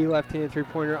 3. Left-handed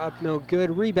three-pointer up, no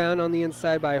good. Rebound on the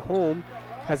inside by Holm.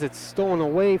 Has it stolen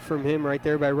away from him right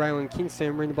there by Rylan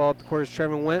Kingston. Bring the ball up the court as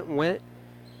Trevin Went.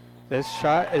 This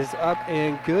shot is up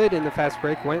and good in the fast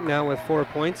break. Went now with 4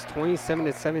 points,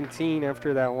 27-17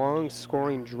 after that long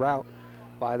scoring drought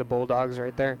by the Bulldogs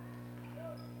right there.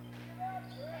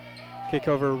 Kick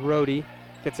over Rhodey.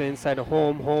 Gets it inside to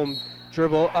Holm. Holm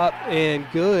dribble up and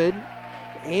good.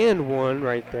 And one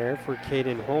right there for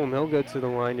Caden Holm. He'll go to the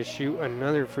line to shoot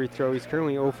another free throw. He's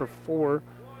currently 0 for 4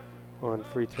 on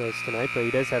free throws tonight, but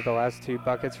he does have the last 2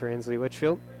 buckets for Ansley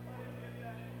Litchfield.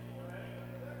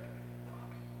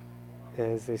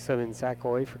 As they sub in Zach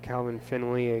Hoy for Calvin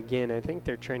Finley again. I think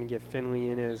they're trying to get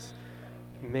Finley in as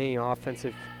many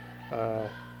offensive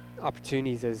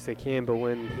opportunities as they can, but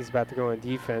when he's about to go on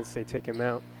defense, they take him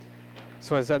out.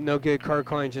 So it's up no good. Carter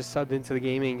Klein just subbed into the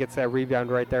game and gets that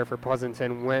rebound right there for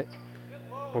Pleasanton. Went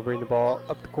will bring the ball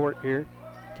up the court here.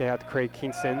 Get out to Craig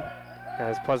Kingston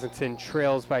as Pleasanton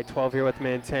trails by 12 here with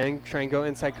man 10. Try and go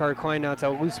inside Carter Klein. Now it's a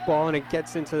loose ball and it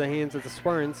gets into the hands of the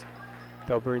Spartans.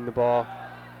 They'll bring the ball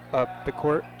up the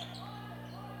court.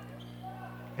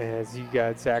 As you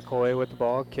got Zach Hoy with the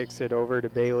ball. Kicks it over to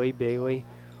Bailey. Bailey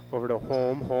over to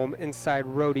Holm. Holm inside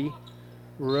Rhodey.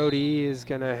 Rhodey is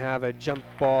going to have a jump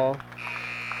ball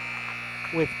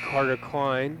with Carter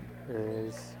Klein.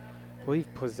 As I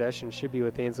believe possession should be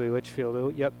with Ansley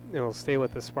Litchfield. It'll stay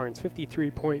with the Spartans.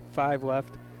 53.5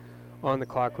 left on the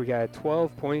clock. We got a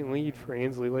 12-point lead for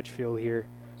Ansley Litchfield here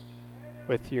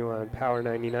with you on Power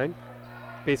 99.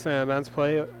 Baseline out of bounds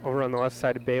play over on the left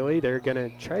side of Bailey. They're going to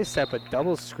try to set up a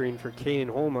double screen for Caden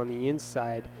Holm on the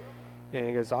inside. And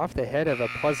it goes off the head of a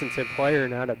Pleasanton player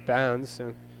and out of bounds.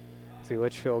 So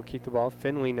Litchfield will keep the ball.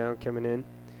 Finley now coming in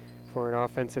for an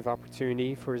offensive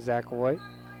opportunity for Zach Hoy.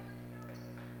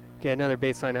 Get another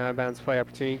baseline out of bounds play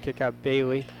opportunity. Kick out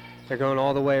Bailey. They're going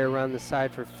all the way around the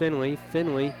side for Finley.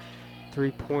 Finley,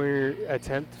 three-pointer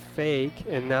attempt, fake,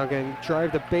 and now going to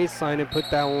drive the baseline and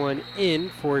put that one in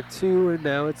for 2. And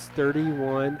now it's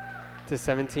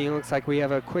 31-17. Looks like we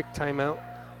have a quick timeout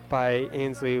by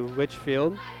Ansley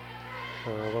Litchfield.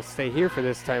 We'll stay here for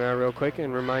this timeout real quick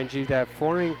and remind you that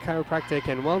Flooring Chiropractic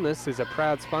and Wellness is a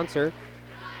proud sponsor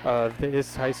of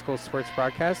this high school sports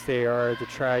broadcast. They are the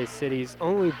Tri-Cities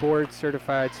only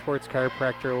board-certified sports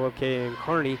chiropractor located in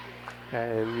Kearney,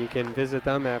 and you can visit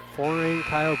them at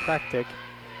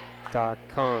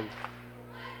flooringchiropractic.com.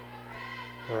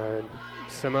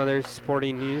 Some other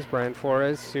sporting news: Brian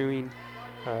Flores suing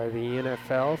the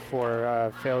NFL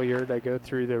for failure to go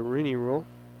through the Rooney Rule.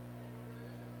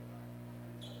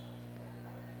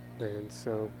 And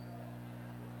so,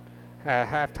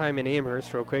 halftime in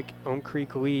Amherst, real quick. Elm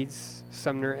Creek leads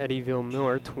Sumner Eddyville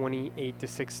Miller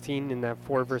 28-16 in that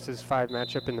 4 versus 5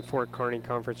 matchup in the Fort Kearney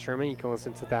Conference Tournament. You can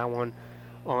listen to that one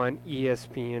on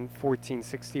ESPN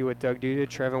 1460 with Doug Duda.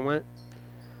 Trevin Went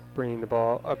bringing the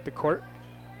ball up the court.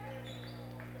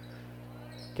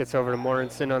 Gets over to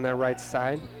Morrison on that right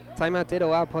side. Timeout did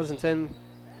allow Pleasanton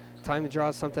time to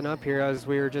draw something up here as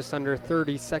we were just under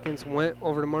 30 seconds. Went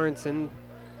over to Martinson.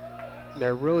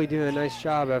 They're really doing a nice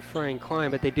job of fronting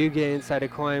Klein, but they do get inside to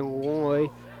Klein. Loy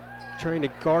trying to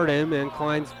guard him, and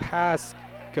Klein's pass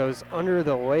goes under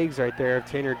the legs right there of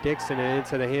Tanner Dixon and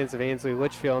into the hands of Ansley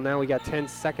Litchfield. Now we got 10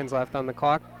 seconds left on the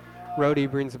clock. Rhodey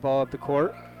brings the ball up the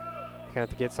court. Gonna have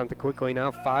to get something quickly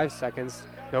now, 5 seconds.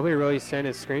 Nobody really sent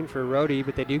a screen for Rhodey,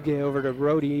 but they do get over to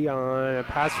Rhodey on a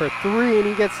pass for 3, and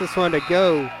he gets this one to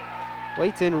go.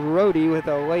 Leighton Rhodey with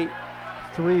a late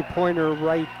three-pointer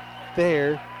right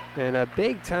there. And a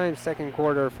big-time second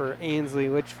quarter for Ansley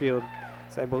Litchfield.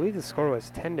 So I believe the score was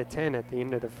 10-10 at the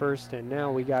end of the first, and now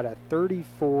we got a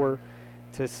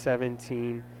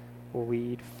 34-17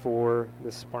 lead for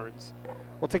the Spartans.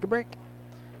 We'll take a break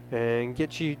and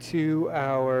get you to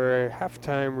our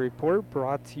halftime report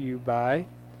brought to you by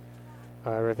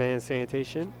Ravenna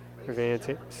Sanitation.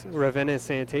 Ravenna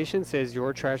Sanitation says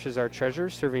your trash is our treasure,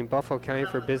 serving Buffalo County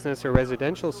for business or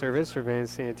residential service. Ravenna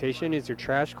Sanitation is your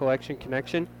trash collection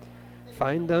connection.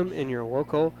 Find them in your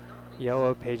local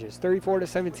Yellow Pages.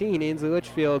 34-17, Ansley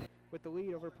Litchfield with the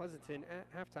lead over Pleasanton at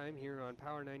halftime here on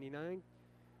Power 99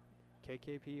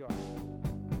 KKPR.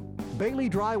 Bailey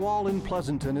Drywall in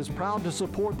Pleasanton is proud to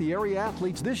support the area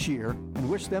athletes this year and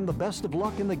wish them the best of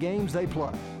luck in the games they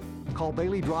play. Call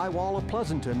Bailey Drywall of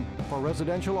Pleasanton for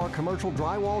residential or commercial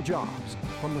drywall jobs.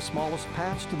 From the smallest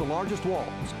patch to the largest walls,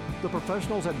 the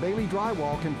professionals at Bailey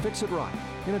Drywall can fix it right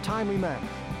in a timely manner.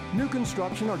 New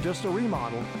construction or just a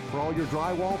remodel, for all your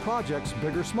drywall projects,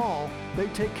 big or small, they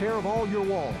take care of all your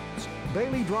walls.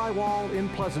 Bailey Drywall in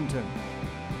Pleasanton.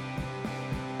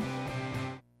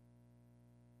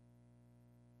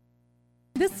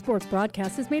 This sports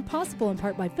broadcast is made possible in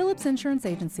part by Phillips Insurance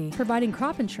Agency, providing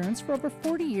crop insurance for over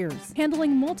 40 years,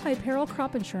 handling multi-peril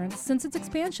crop insurance since its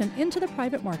expansion into the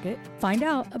private market. Find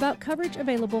out about coverage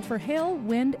available for hail,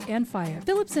 wind, and fire.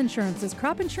 Phillips Insurance is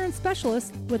crop insurance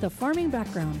specialist with a farming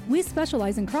background. We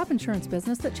specialize in crop insurance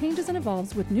business that changes and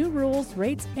evolves with new rules,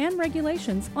 rates, and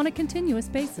regulations on a continuous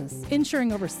basis,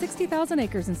 insuring over 60,000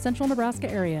 acres in central Nebraska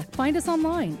area. Find us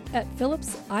online at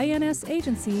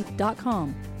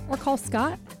phillipsinsagency.com. or call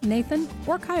Scott, Nathan,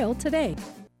 or Kyle today.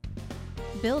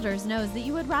 Builders knows that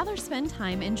you would rather spend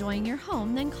time enjoying your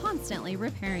home than constantly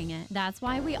repairing it. That's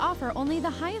why we offer only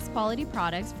the highest quality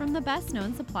products from the best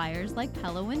known suppliers like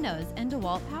Pella Windows and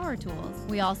DeWalt Power Tools.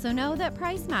 We also know that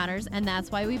price matters, and that's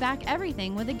why we back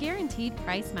everything with a guaranteed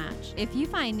price match. If you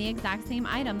find the exact same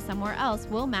item somewhere else,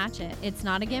 we'll match it. It's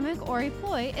not a gimmick or a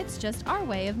ploy, it's just our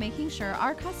way of making sure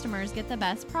our customers get the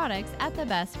best products at the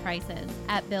best prices.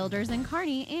 At Builders in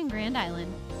Kearney and Grand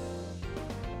Island.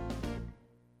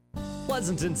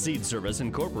 Pleasanton Seed Service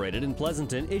Incorporated in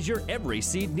Pleasanton is your every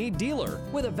seed need dealer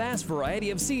with a vast variety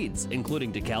of seeds,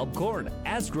 including DeKalb corn,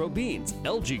 Asgrow beans,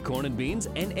 LG corn and beans,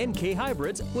 and NK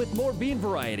hybrids with more bean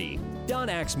variety. Don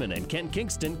Axman and Kent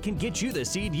Kingston can get you the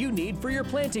seed you need for your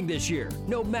planting this year,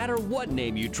 no matter what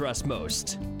name you trust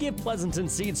most. Give Pleasanton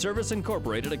Seed Service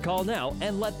Incorporated a call now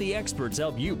and let the experts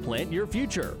help you plant your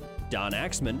future. Don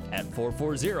Axman at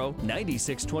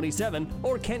 440-9627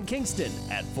 or Kent Kingston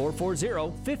at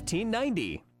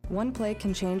 440-1590. One play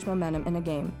can change momentum in a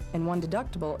game, and one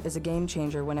deductible is a game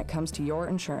changer when it comes to your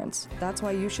insurance. That's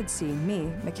why you should see me,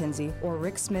 Mackenzie, or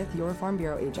Rick Smith, your Farm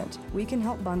Bureau agent. We can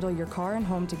help bundle your car and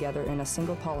home together in a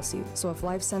single policy, so if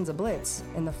life sends a blitz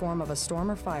in the form of a storm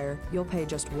or fire, you'll pay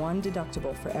just one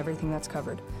deductible for everything that's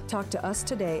covered. Talk to us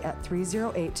today at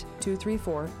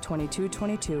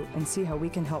 308-234-2222 and see how we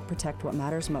can help protect what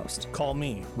matters most. Call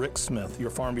me, Rick Smith, your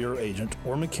Farm Bureau agent,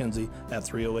 or Mackenzie at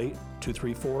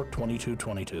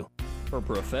 308-234-2222. For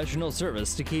professional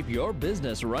service to keep your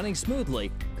business running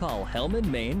smoothly, call Hellman,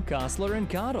 Maine, Kostler, and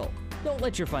Cottle. Don't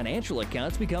let your financial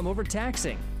accounts become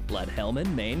overtaxing. Let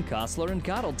Hellman, Maine, Kostler, and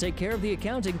Cottle take care of the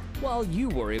accounting while you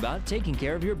worry about taking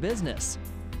care of your business.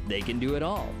 They can do it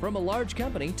all, from a large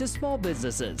company to small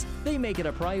businesses. They make it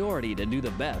a priority to do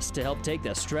the best to help take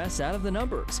the stress out of the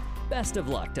numbers. Best of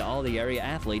luck to all the area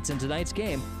athletes in tonight's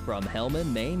game from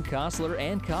Hellman, Maine, Kostler,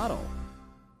 and Cottle.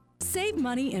 Save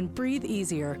money and breathe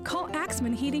easier. Call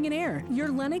Axman Heating and Air, your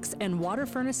Lennox and water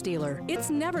furnace dealer.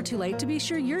 It's never too late to be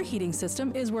sure your heating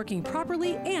system is working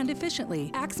properly and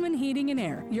efficiently. Axman Heating and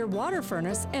Air, your water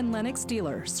furnace and Lennox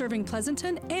dealer, serving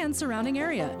Pleasanton and surrounding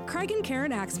area. Craig and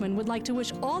Karen Axman would like to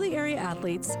wish all the area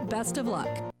athletes best of luck.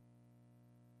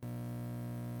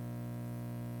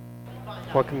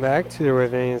 Welcome back to the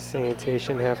Ravenna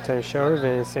Sanitation halftime show.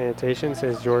 Ravenna Sanitation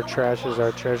says your trash is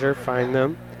our treasure. Find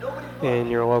them in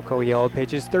your local Yellow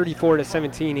Pages.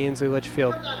 34-17, Ansley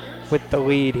Litchfield with the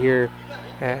lead here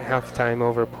at halftime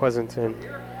over Pleasanton.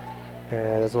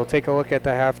 As we'll take a look at the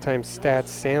halftime stats,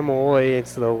 Sam Malloy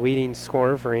is the leading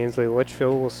scorer for Ansley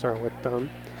Litchfield. We'll start with them.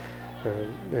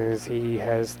 As he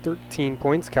has 13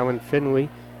 points. Calvin Finley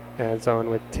adds on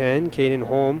with 10. Caden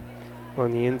Holm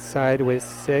on the inside with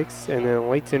 6. And then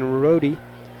Leighton Rohde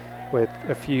with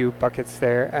a few buckets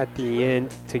there at the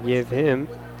end to give him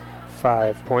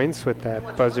 5 points with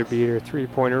that buzzer beater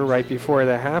three-pointer right before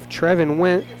the half. Trevin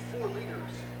Went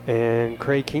and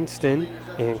Craig Kingston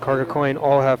and Carter Klein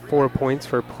all have 4 points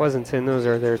for Pleasanton. Those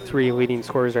are their 3 leading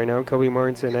scorers right now. Kobe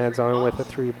Martinson adds on with a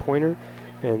three-pointer.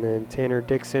 And then Tanner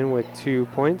Dixon with 2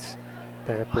 points.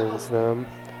 That brings them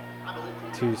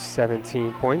to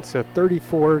 17 points. So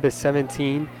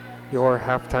 34-17, your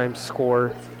halftime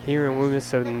score here in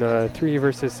Loomis in the 3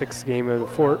 versus 6 game of the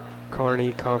Fort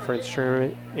Kearney Conference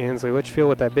Tournament. Ansley Litchfield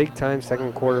with that big time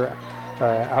second quarter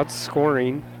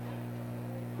outscoring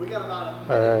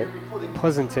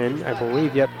Pleasanton, I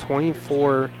believe,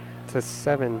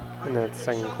 24-7 in that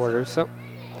second quarter. So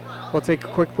we'll take a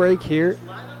quick break here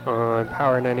on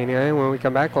Power 99. When we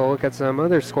come back, we'll look at some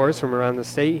other scores from around the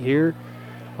state here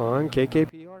on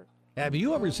KKPR. Have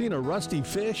you ever seen a rusty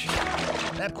fish?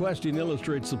 That question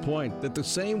illustrates the point that the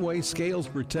same way scales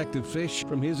protect the fish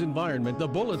from his environment, the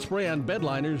bullet spray on bed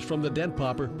liners from the Dent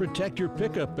Popper protect your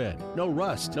pickup bed. No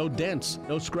rust, no dents,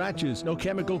 no scratches, no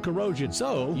chemical corrosion.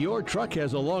 So your truck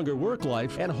has a longer work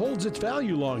life and holds its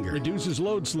value longer, reduces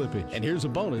load slippage. And here's a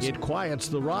bonus, it quiets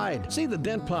the ride. See the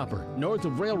Dent Popper north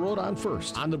of Railroad on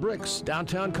 1st, on the Bricks,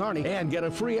 downtown Kearney, and get a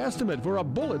free estimate for a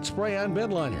bullet spray on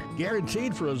bed liner.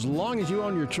 Guaranteed for as long as you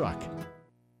own your truck.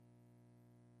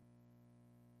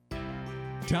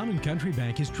 Town & Country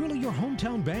Bank is truly your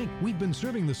hometown bank. We've been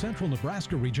serving the central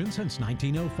Nebraska region since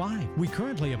 1905. We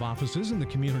currently have offices in the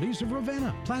communities of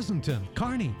Ravenna, Pleasanton,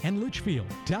 Kearney, and Litchfield.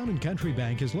 Town & Country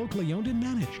Bank is locally owned and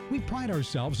managed. We pride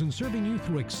ourselves in serving you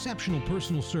through exceptional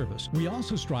personal service. We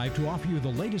also strive to offer you the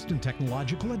latest in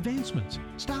technological advancements.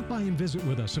 Stop by and visit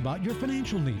with us about your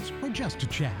financial needs or just to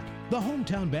chat. The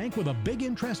hometown bank with a big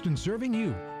interest in serving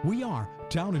you. We are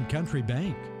Town & Country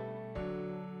Bank.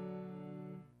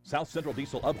 South Central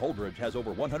Diesel of Holdridge has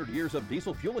over 100 years of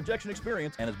diesel fuel injection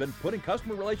experience and has been putting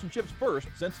customer relationships first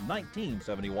since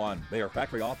 1971. They are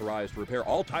factory authorized to repair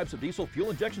all types of diesel fuel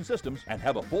injection systems and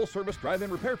have a full-service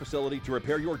drive-in repair facility to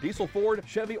repair your diesel Ford,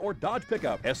 Chevy, or Dodge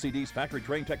pickup. SCD's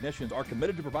factory-trained technicians are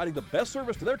committed to providing the best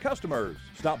service to their customers.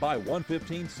 Stop by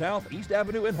 115 South East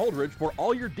Avenue in Holdridge for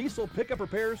all your diesel pickup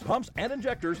repairs, pumps and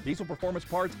injectors, diesel performance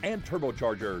parts, and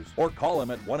turbochargers. Or call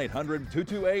them at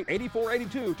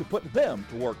 1-800-228-8482 to put them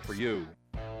to work for you.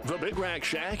 The Big Rack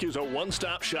Shack is a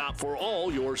one-stop shop for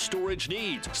all your storage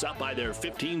needs. Stop by their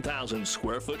 15,000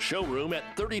 square foot showroom at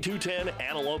 3210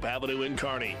 Antelope Avenue in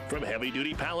Kearney. From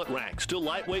heavy-duty pallet racks to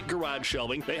lightweight garage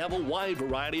shelving, they have a wide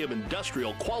variety of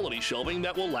industrial quality shelving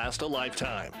that will last a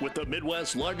lifetime. With the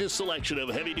Midwest's largest selection of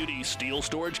heavy-duty steel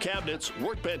storage cabinets,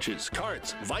 workbenches,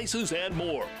 carts, vices, and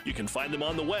more. You can find them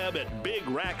on the web at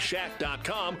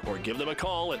BigRackShack.com or give them a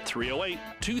call at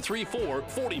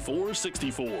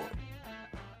 308-234-4464.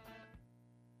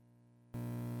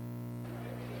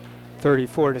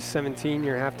 34-17,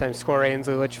 your halftime score.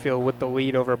 Ansley Litchfield with the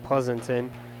lead over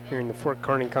Pleasanton here in the Fort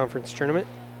Kearney Conference Tournament.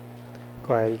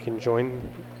 Glad you can join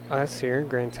us here.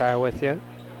 Grant Tile with you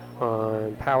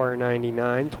on Power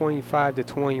 99.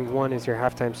 25-21 is your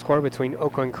halftime score between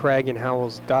Oakland Craig and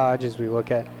Howells Dodge as we look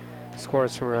at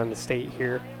scores from around the state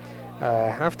here.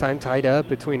 Halftime tied up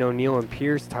between O'Neill and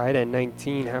Pierce, tied at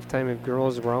 19. Halftime of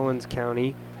girls, Rollins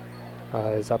County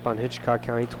is up on Hitchcock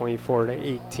County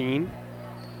 24-18.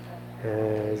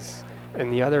 As in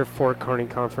the other Fort Kearney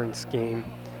Conference game,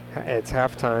 it's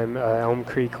halftime. Elm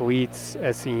Creek leads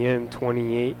SEM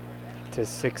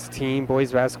 28-16.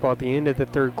 Boys basketball at the end of the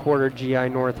third quarter. GI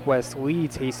Northwest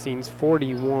leads Hastings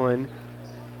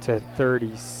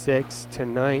 41-36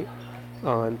 tonight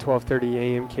on 12:30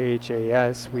 a.m.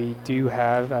 KHAS. We do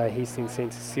have Hastings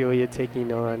St. Cecilia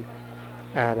taking on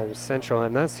Adams Central.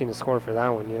 I've not seen a score for that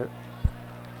one yet,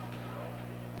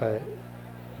 but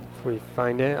if we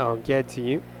find it, I'll get to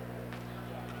you.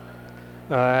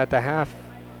 At the half,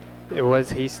 it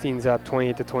was Hastings up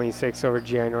 28-26 over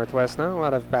GI Northwest. Not a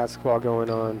lot of basketball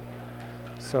going on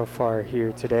so far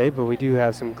here today, but we do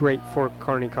have some great Fort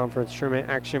Kearney Conference Tournament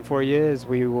action for you as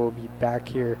we will be back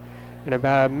here in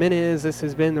about a minute. As this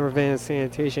has been the Ravenna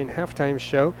Sanitation halftime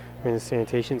show. Ravenna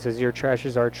Sanitation says your trash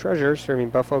is our treasure,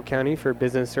 serving Buffalo County for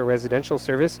business or residential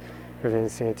service. Ravenna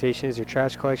Sanitation is your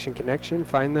trash collection connection.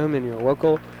 Find them in your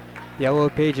local Yellow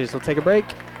Pages. We'll take a break.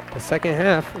 The second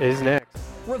half is next.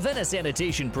 Ravenna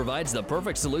Sanitation provides the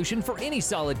perfect solution for any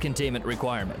solid containment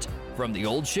requirement. From the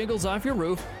old shingles off your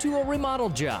roof to a remodel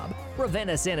job,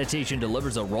 Ravenna Sanitation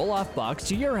delivers a roll-off box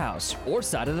to your house or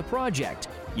side of the project.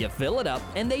 You fill it up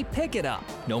and they pick it up.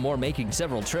 No more making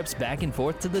several trips back and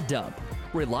forth to the dump.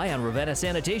 Rely on Ravenna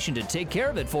Sanitation to take care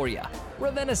of it for you.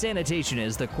 Ravenna Sanitation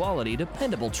is the quality,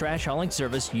 dependable trash hauling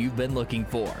service you've been looking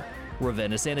for.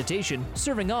 Ravenna Sanitation,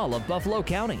 serving all of Buffalo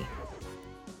County.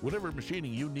 Whatever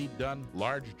machining you need done,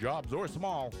 large jobs or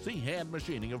small, see Hand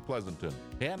Machining of Pleasanton.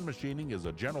 Hand Machining is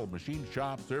a general machine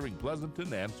shop serving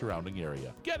Pleasanton and surrounding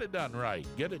area. Get it done right.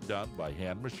 Get it done by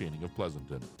Hand Machining of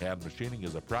Pleasanton. Hand Machining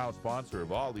is a proud sponsor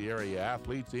of all the area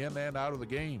athletes in and out of the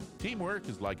game. Teamwork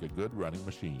is like a good running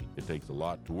machine. It takes a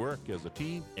lot to work as a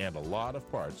team and a lot of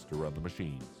parts to run the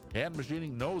machines. Hand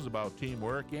Machining knows about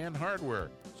teamwork and hard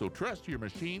work, so trust your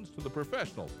machines to the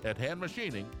professionals at Hand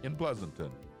Machining in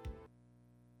Pleasanton.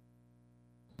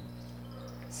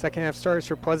 Second half starters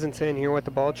for Pleasanton here with the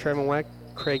ball. Trevin Weck,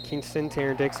 Craig Kingston,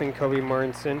 Tanner Dixon, Kobe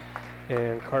Martinson,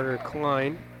 and Carter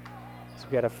Klein. So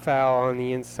we got a foul on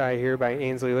the inside here by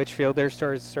Ansley Litchfield. Their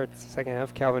starters start the second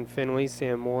half. Calvin Finley,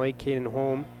 Sam Moy, Caden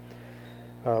Holm,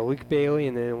 Luke Bailey,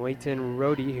 and then Leighton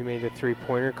Rohde, who made the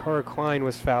three-pointer. Carter Klein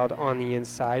was fouled on the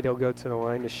inside. He'll go to the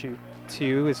line to shoot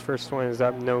two. His first one is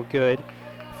up, no good.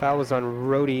 Foul was on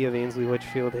Rohde of Ansley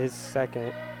Litchfield, his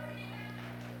second.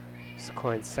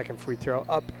 Klein's second free throw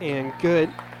up and good.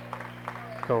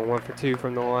 Going 1 for 2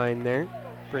 from the line there.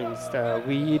 Brings the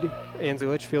lead, Ansley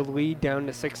Litchfield lead down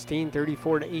to 16,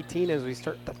 34-18 as we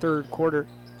start the third quarter.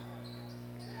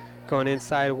 Going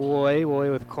inside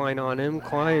Woy with Klein on him.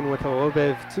 Klein with a little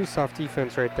bit of too soft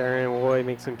defense right there, and Woy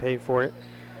makes him pay for it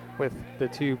with the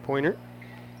two-pointer.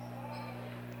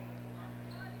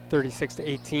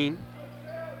 36-18.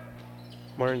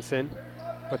 Martinson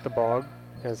with the ball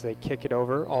as they kick it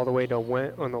over all the way to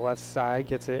Went on the left side,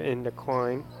 gets it into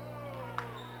Klein.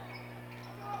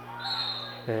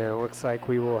 And it looks like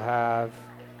we will have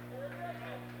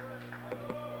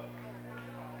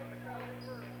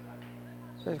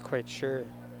not quite sure.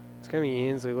 It's going to be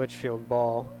Ansley Litchfield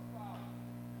ball.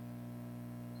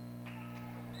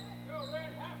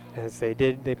 As they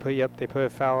put a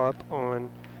foul up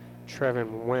on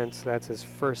Trevin Wentz. So that's his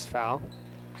first foul.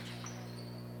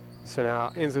 So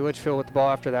now Ansley Litchfield with the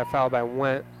ball after that foul by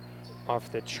Went off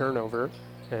the turnover.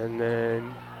 And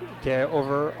then get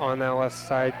over on that left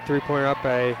side. Three-pointer up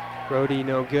by Rohde,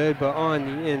 no good. But on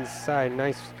the inside,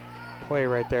 nice play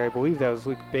right there. I believe that was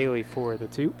Luke Bailey for the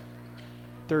two.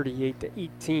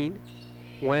 38-18.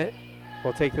 Went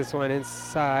will take this one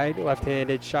inside.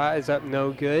 Left-handed shot is up,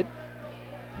 no good.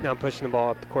 Now pushing the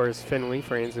ball up the court is Finley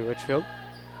for Ansley Litchfield.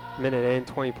 Minute in,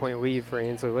 20-point lead for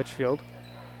Ansley Litchfield.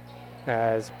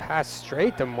 As pass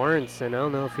straight to Martinson. I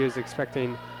don't know if he was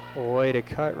expecting a way to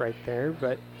cut right there,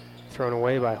 but thrown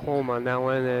away by Holm on that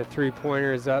one. The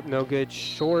three-pointer is up, no good,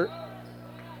 short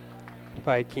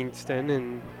by Kingston,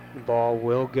 and the ball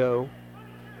will go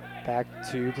back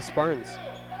to the Spartans.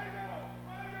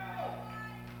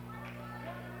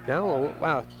 Now,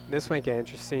 wow, this might get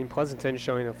interesting. Pleasanton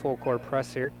showing a full court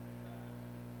press here.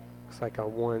 Looks like a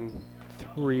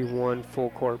 1-3-1 full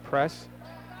court press.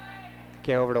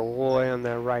 Get over to Loy on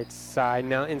the right side.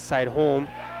 Now inside Holm.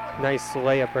 Nice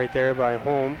layup right there by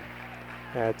Holm.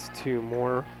 That's two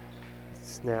more.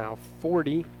 It's now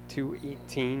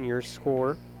 40-18 your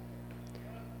score.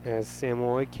 As Sam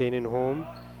Loy, Caden Holm,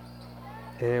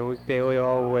 and Luke Bailey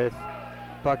all with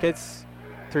buckets.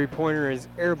 Three-pointer is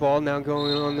air ball. Now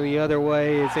going on the other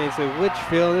way is Ansley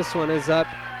Litchfield. This one is up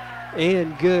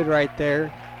and good right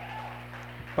there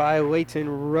by Leighton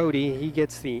Rohde. He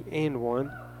gets the and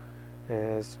one.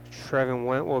 As Trevin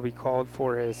Went will be called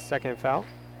for his second foul.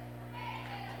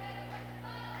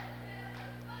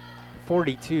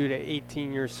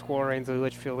 42-18 your score. Ansley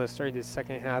Litchfield has started the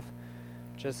second half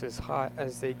just as hot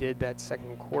as they did that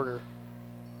second quarter.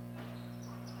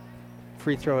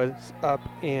 Free throw is up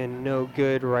and no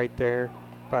good right there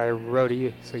by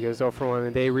Rohde. So he goes 0 for 1 on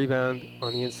the day. Rebound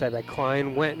on the inside by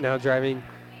Klein. Went now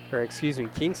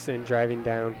Kingston driving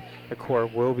down the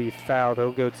court will be fouled.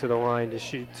 He'll go to the line to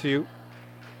shoot two.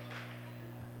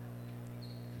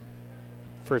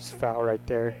 First foul right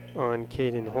there on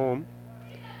Caden Holm.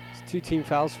 It's 2 team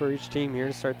fouls for each team here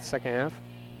to start the second half.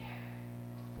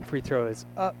 Free throw is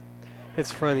up.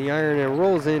 It's front of the iron and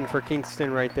rolls in for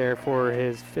Kingston right there for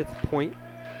his 5th point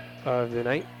of the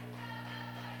night.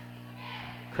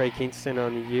 Craig Kingston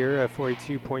on the year, a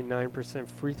 42.9%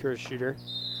 free throw shooter.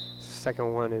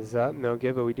 Second one is up, no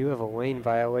good, but we do have a lane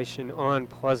violation on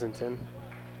Pleasanton.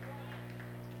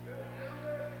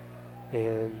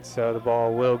 And so the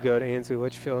ball will go to Ansley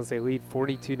Litchfield as they lead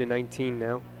 42-19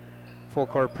 now. Full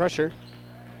court pressure.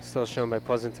 Still shown by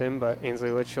Pleasanton, but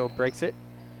Ansley Litchfield breaks it.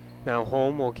 Now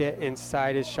Holm will get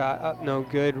inside his shot, up no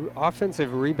good.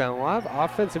 Offensive rebound, a lot of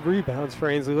offensive rebounds for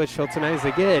Ansley Litchfield tonight as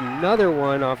they get another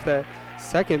one off that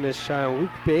second missed shot.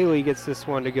 Luke Bailey gets this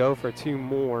one to go for 2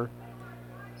 more.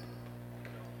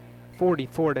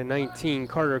 44-19,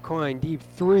 Carter Klein, deep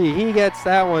 3. He gets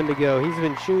that one to go. He's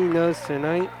been shooting those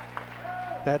tonight.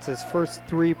 That's his first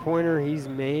 3-pointer he's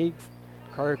made.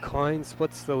 Carter Klein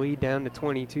splits the lead down to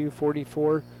 22,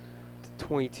 44-22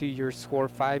 your score.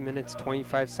 5 minutes,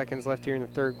 25 seconds left here in the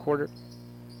third quarter.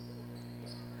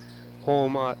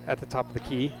 Holm at the top of the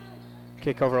key.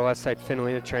 Kick over left side,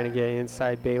 Finley trying to get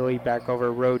inside Bailey, back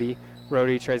over Rohde.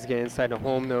 Rohde tries to get inside to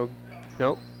Holm, nope.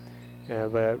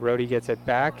 But Rohde gets it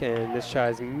back, and this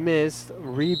shot is missed.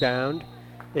 Rebound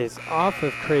is off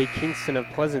of Craig Kingston of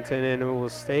Pleasanton, and it will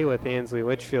stay with Ansley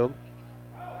Litchfield.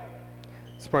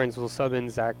 Spartans will sub in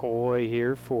Zach Loy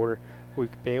here for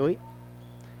Luke Bailey.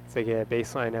 So they get a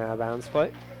baseline out of bounds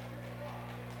play.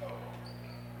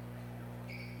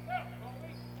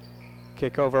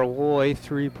 Kick over Loy,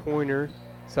 3-pointer.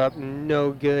 It's up,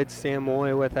 no good. Sam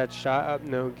Loy with that shot, up,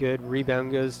 no good.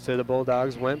 Rebound goes to the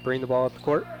Bulldogs. Bring the ball up the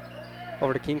court.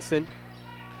 Over to Kingston.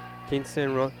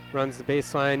 Kingston runs the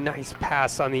baseline. Nice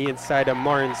pass on the inside of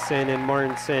Martinson, and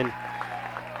Martinson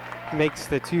makes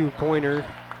the 2-pointer.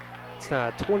 It's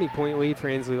not a 20-point lead for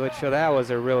Ansley Litchfield. That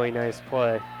was a really nice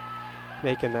play.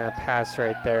 Making that pass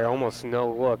right there. Almost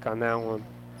no look on that one.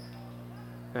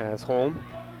 As Holm.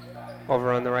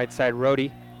 Over on the right side,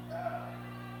 Rohde.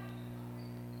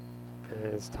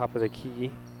 As top of the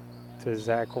key to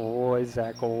Zach Loy.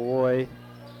 Zach Loy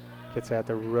gets out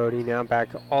to Rohde now. Back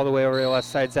all the way over to the left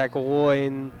side. Zach Loy.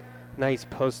 And nice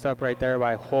post up right there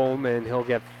by Holm. And he'll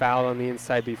get fouled on the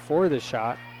inside before the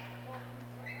shot.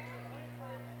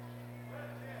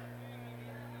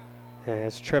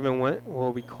 As Trevin Went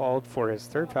will be called for his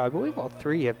 3rd foul. I believe all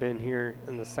 3 have been here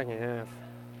in the second half.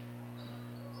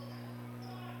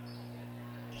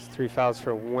 It's 3 fouls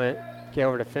for Went. Get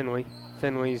over to Finley.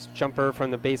 Finley's jumper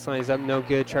from the baseline is up, no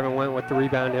good. Trevin Went with the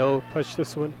rebound. He'll push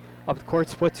this one up the court.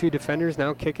 Split 2 defenders.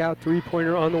 Now kick out.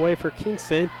 3-pointer on the way for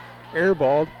Kingston.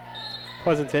 Airballed.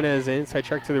 Pleasanton has an inside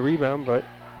track to the rebound, but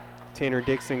Tanner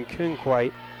Dixon couldn't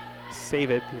quite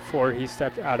save it before he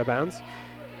stepped out of bounds.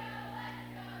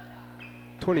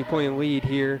 20-point lead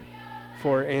here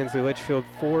for Ansley Litchfield.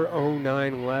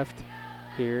 4:09 left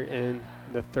here in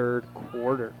the third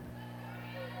quarter.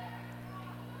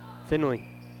 Finley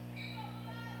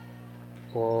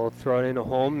will throw it into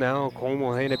Holm now. Holm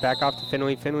will hand it back off to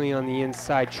Finley. Finley on the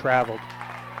inside traveled.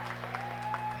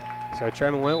 So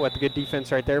Trevin Went with good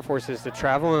defense right there, forces to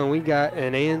travel, and we got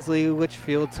an Ansley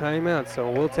Litchfield timeout.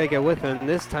 So we'll take it with him.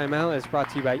 This timeout is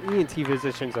brought to you by ENT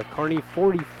Physicians of Kearney.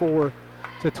 44-24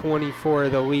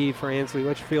 the lead for Ansley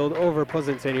Litchfield over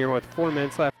Pleasanton here with 4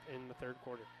 minutes left in the third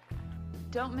quarter.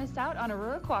 Don't miss out on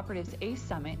Aurora Cooperative's ACE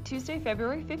Summit, Tuesday,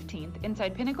 February 15th,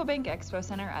 inside Pinnacle Bank Expo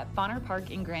Center at Fauner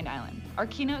Park in Grand Island. Our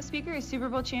keynote speaker is Super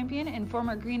Bowl champion and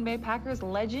former Green Bay Packers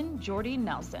legend Jordy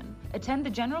Nelson. Attend the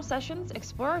general sessions,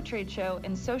 explore our trade show,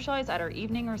 and socialize at our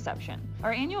evening reception.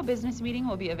 Our annual business meeting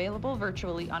will be available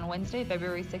virtually on Wednesday,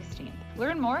 February 16th.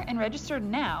 Learn more and register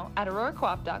now at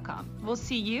auroracoop.com. We'll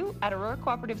see you at Aurora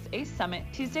Cooperative's ACE Summit,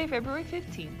 Tuesday, February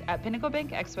 15th at Pinnacle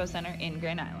Bank Expo Center in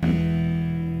Grand Island.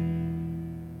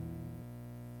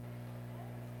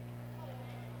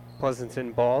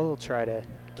 Pleasanton ball will try to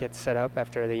get set up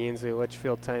after the Ansley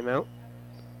Litchfield timeout.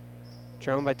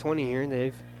 Trailing by 20 here, and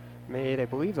they've made, I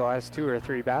believe, the last 2 or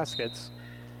 3 baskets.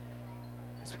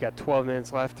 So we've got 12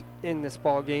 minutes left in this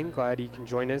ball game. Glad you can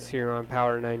join us here on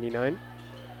Power 99.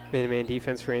 Man-to-man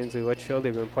defense for Ansley Litchfield.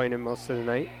 They've been playing it most of the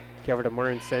night. Get over to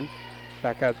Martinson.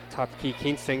 Back up top key.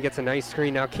 Kingston gets a nice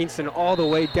screen. Now Kingston all the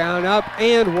way down, up,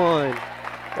 and one.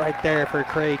 Right there for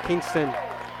Craig Kingston.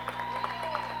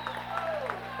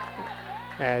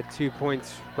 Add 2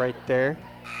 points right there.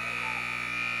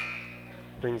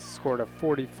 Brings the score to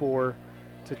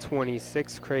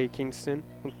 44-26. Craig Kingston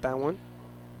with that one.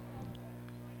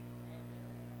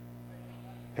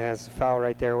 As the foul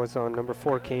right there was on number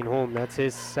 4, Kane Holm. That's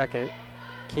his second.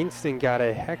 Kingston got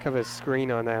a heck of a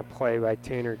screen on that play by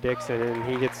Tanner Dixon, and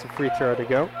he gets the free throw to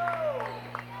go.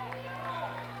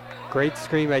 Great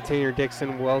screen by Tanner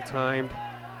Dixon, well timed.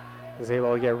 Was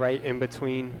able to get right in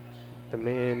between the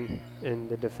man and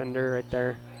the defender right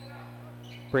there.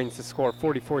 Brings the score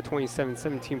 44-27,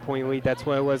 17-point lead. That's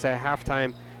what it was at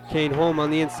halftime. Kane Holm on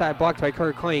the inside, blocked by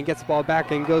Carter Klein. Gets the ball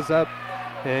back and goes up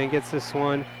and gets this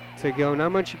one to go.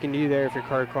 Not much you can do there if you're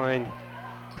Carter Klein.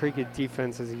 Pretty good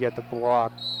defense as you get the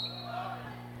block.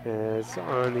 As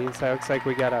on the inside, looks like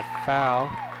we got a foul.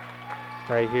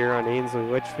 right here on Ansley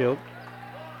Litchfield.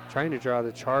 Trying to draw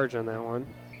the charge on that one,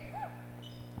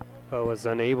 but was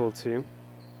unable to.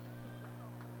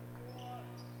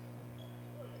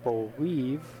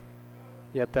 Believe,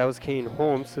 yep, that was Kane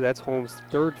Holmes, so that's Holmes'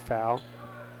 third foul.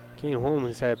 Kane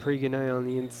Holmes had a pretty good night on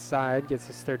the inside, gets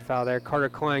his third foul there. Carter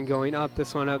Klein going up,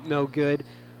 this one up, no good.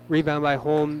 Rebound by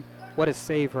Holmes. What a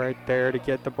save right there to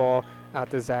get the ball out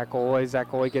to Zach Oy.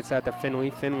 Zach Oy gets out to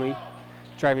Finley. Finley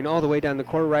driving all the way down the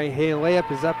court, right hand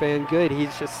layup is up and good.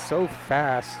 He's just so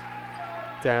fast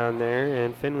down there,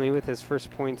 and Finley with his first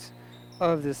points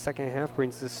of the second half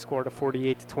brings this score to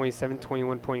 48-27,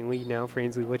 21-point lead now for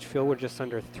Ansley Litchfield. We're just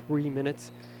under 3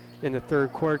 minutes in the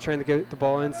third quarter, trying to get the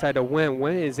ball inside to Went.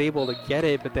 Went is able to get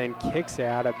it, but then kicks it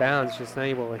out of bounds, just not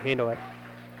able to handle it.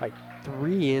 Like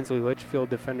 3 Ansley Litchfield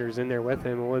defenders in there with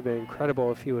him. It would have been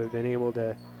incredible if he would have been able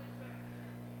to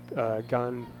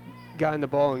gotten the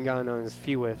ball and gotten on his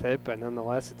feet with it, but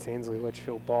nonetheless, it's Ansley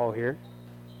Litchfield ball here.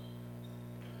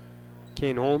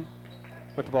 Kane Holm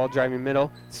with the ball driving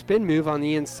middle. Spin move on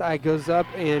the inside goes up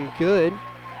and good.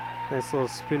 Nice little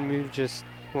spin move, just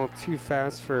a little too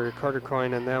fast for Carter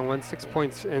Klein on that one. 6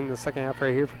 points in the second half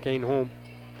right here for Kane Holm.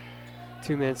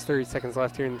 2 minutes, 30 seconds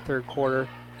left here in the third quarter.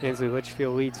 Ansley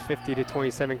Litchfield leads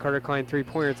 50-27. Carter Klein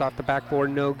 3-pointers off the backboard,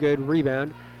 no good.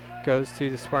 Rebound goes to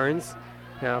the Spartans.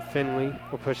 Now Finley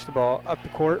will push the ball up the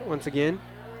court once again.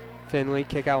 Finley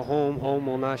kick out Holm. Holm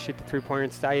will not shoot the 3-pointer.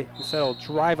 Instead he'll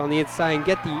drive on the inside and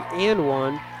get the and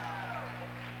one.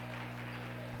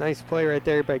 Nice play right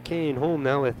there by Kane Holm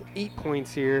now with 8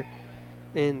 points here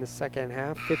in the second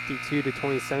half.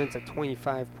 52-27. It's a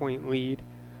 25-point lead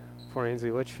for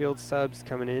Ansley Litchfield. Subs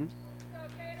coming in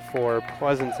for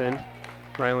Pleasanton.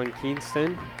 Rylan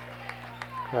Kingston,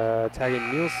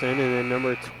 Taggart Nielsen, and then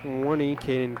number 20,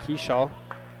 Caden Keyshaw.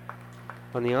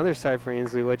 On the other side for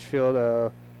Ansley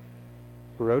Litchfield,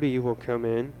 Rhodey will come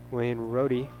in. Wayne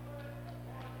Rhodey.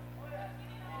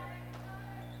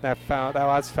 That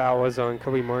last foul was on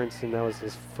Kobe Martinson. That was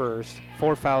his first.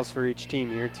 4 fouls for each team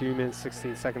here. 2 minutes,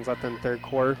 16 seconds left in the third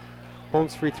quarter.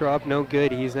 Holmes' free throw up, no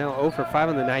good. He's now 0 for 5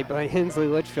 on the night, but Ansley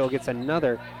Litchfield gets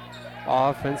another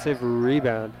offensive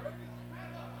rebound.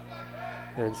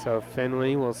 And so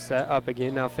Finley will set up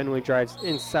again. Now Finley drives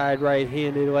inside,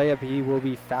 right-handed layup. He will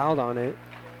be fouled on it.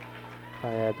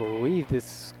 I believe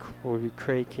this will be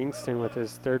Craig Kingston with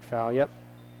his third foul. Yep.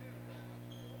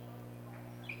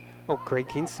 Oh, Craig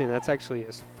Kingston, that's actually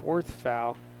his 4th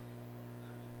foul.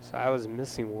 So I was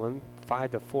missing one.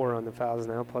 5-4 on the fouls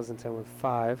now. Pleasanton with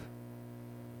 5.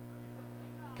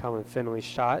 Colin Finley's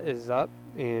shot is up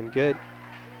and good.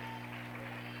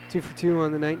 2 for 2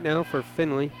 on the night now for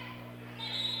Finley,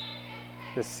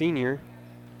 the senior,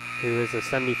 who is a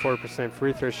 74%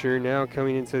 free throw shooter. Now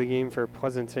coming into the game for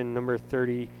Pleasanton, number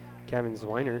 30, Gavin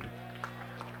Zwiner.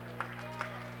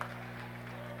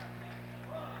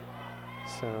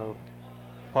 So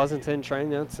Pleasanton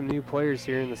trying out some new players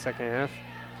here in the second half.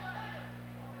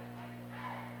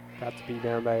 Got to be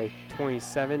down by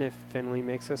 27 if Finley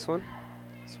makes this one.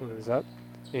 This one is up.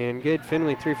 And good.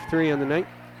 Finley 3 for 3 on the night.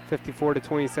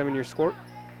 54-27 your score.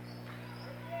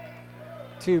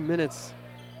 2 minutes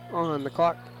on the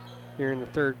clock here in the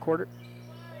third quarter.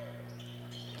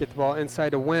 Get the ball inside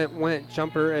to Went. Went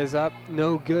jumper is up.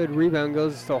 No good. Rebound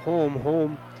goes to Holm.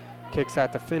 Holm kicks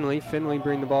out to Finley. Finley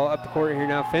bring the ball up the court here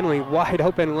now. Finley wide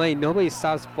open lane. Nobody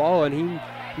stops ball, and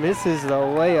he misses the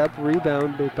layup.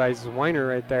 Rebounded by Zwiner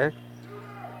right there.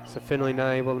 So Finley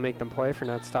not able to make them play for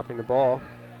not stopping the ball.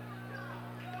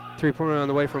 3-pointer on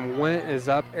the way from Went is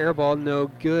up. Air ball, no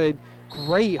good.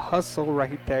 Great hustle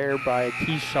right there by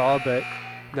Keyshaw, but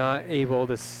not able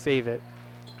to save it.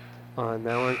 On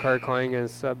that one, Carter Klein going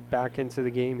to sub back into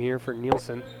the game here for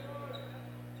Nielsen.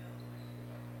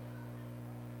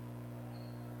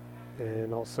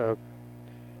 And also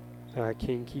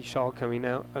King Keyshaw coming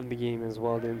out of the game as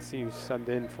well. Didn't see who subbed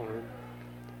in for him.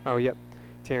 Oh, yep.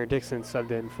 Tanner Dixon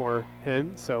subbed in for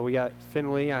him. So we got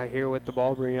Finley out here with the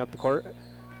ball, bringing up the court.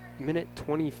 Minute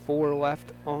 24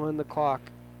 left on the clock.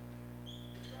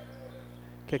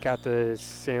 Kick out to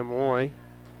Sam Loy.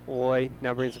 Loy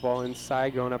now brings the ball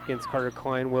inside, going up against Carter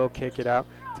Klein. Will kick it out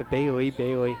to Bailey.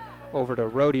 Bailey over to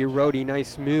Rhodey. Rhodey,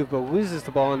 nice move, but loses the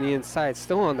ball on the inside.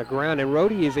 Still on the ground, and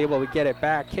Rhodey is able to get it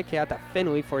back. Kick out to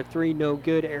Finley for 3, no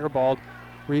good. Airballed,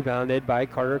 rebounded by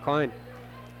Carter Klein.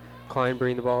 Klein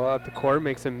bringing the ball up the court,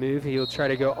 makes a move. He'll try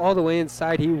to go all the way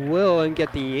inside. He will, and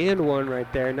get the and one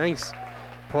right there. Nice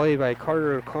play by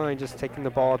Carter Klein, just taking the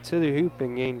ball to the hoop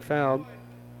and getting fouled.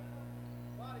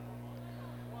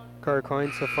 Carter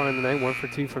Klein so far in the night, 1 for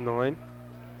 2 from the line.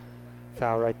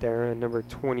 Foul right there, and number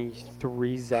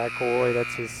 23, Zach Oy,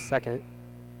 that's his second.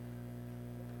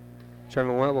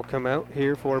 Trevin Went will come out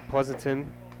here for Pleasanton.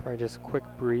 Probably just a quick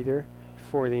breather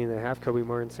before the end of the half. Kobe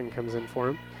Martinson comes in for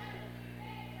him.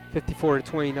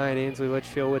 54-29, Ansley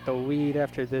Litchfield with the lead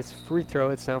after this free throw.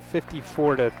 It's now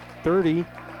 54-30.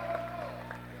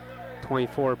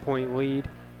 24-point lead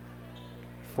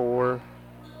for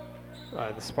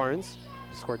the Spartans.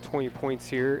 Scored 20 points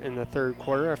here in the third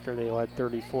quarter after they led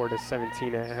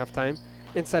 34-17 at halftime.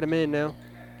 Inside a minute now.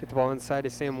 Get the ball inside to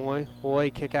Sam Loy. Loy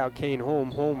kick out Kane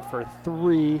Holm. Holm for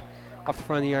three. Off the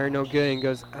front of the iron, no good, and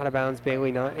goes out of bounds.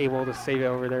 Bailey not able to save it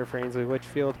over there for Ansley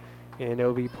Litchfield. And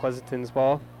it'll be Pleasanton's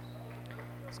ball.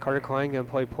 It's Carter Klein going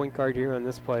to play point guard here on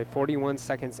this play. 41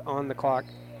 seconds on the clock.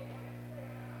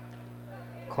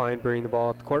 Klein bringing the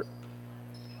ball up the court.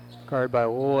 Guard by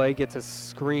Loy. Gets a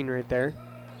screen right there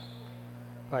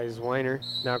by Zweiner.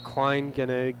 Now Klein going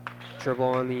to dribble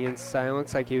on the inside.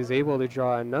 Looks like he was able to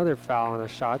draw another foul on a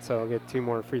shot, so he'll get 2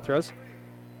 more free throws.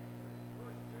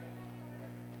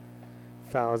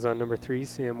 Fouls on number 3,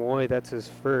 Sam Loy. That's his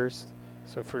first.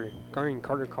 So for guarding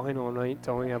Carter Klein all night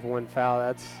to only have 1 foul,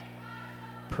 that's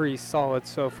pretty solid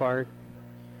so far.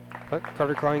 But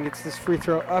Carter Klein gets this free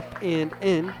throw up and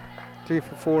in. 3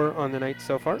 for 4 on the night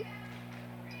so far.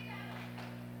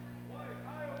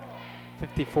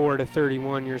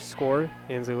 54-31 your score.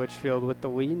 Ansley Litchfield with the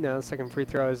lead. Now the second free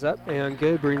throw is up and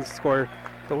good. Brings the score,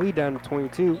 the lead down to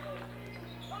 22.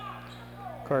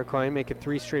 Carter Klein making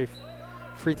 3 straight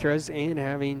free throws and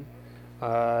having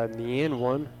the and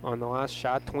one on the last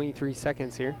shot. 23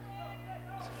 seconds here.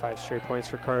 So 5 straight points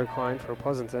for Carter Klein for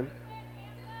Pleasanton.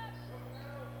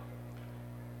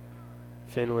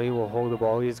 Finley will hold the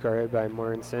ball. He's guarded by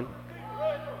Mortensen.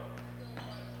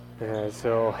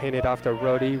 So hand it off to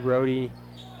Rhodey. Rhodey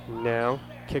now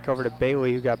kick over to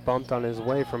Bailey, who got bumped on his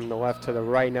way from the left to the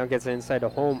right. Now gets it inside to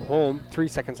Holm. Holm, 3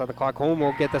 seconds on the clock. Holm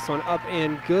will get this one up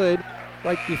and good.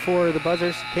 Right before the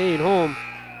buzzers, Kane Holm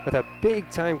with a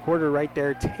big-time quarter right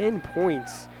there. 10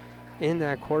 points in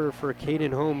that quarter for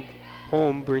Caden Holm.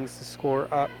 Holm brings the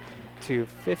score up to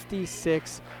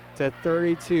 56-32.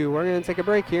 We're going to take a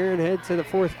break here and head to the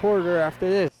fourth quarter after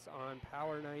this on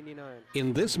Power 99.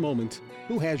 In this moment,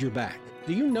 who has your back?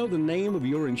 Do you know the name of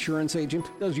your insurance agent?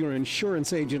 Does your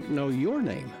insurance agent know your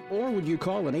name? Or would you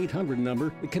call an 800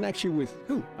 number that connects you with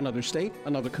who? Another state?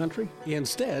 Another country?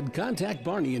 Instead, contact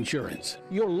Barney Insurance,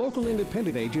 your local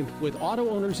independent agent with auto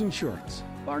owner's insurance.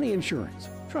 Barney Insurance.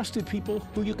 Trusted people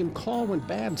who you can call when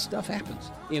bad stuff happens.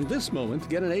 In this moment,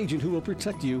 get an agent who will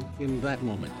protect you in that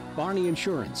moment. Barney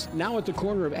Insurance, now at the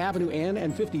corner of Avenue N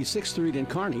and 56th Street in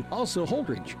Kearney, also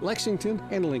Holdridge, Lexington,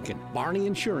 and Lincoln.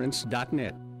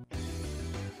 BarneyInsurance.net.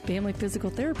 Family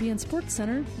Physical Therapy and Sports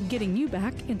Center, getting you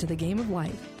back into the game of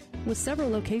life. With several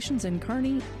locations in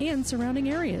Kearney and surrounding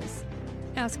areas.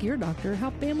 Ask your doctor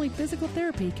how Family Physical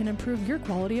Therapy can improve your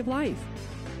quality of life.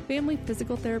 Family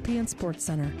Physical Therapy and Sports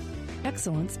Center.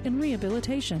 Excellence in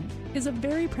Rehabilitation is a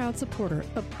very proud supporter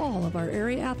of all of our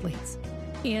area athletes,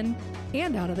 in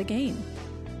and out of the game.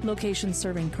 Locations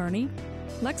serving Kearney,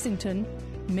 Lexington,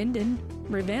 Minden,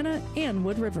 Ravenna, and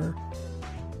Wood River.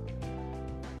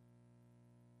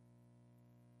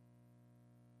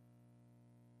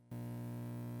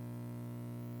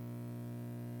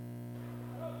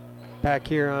 Back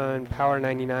here on Power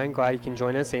 99, glad you can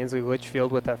join us. Ansley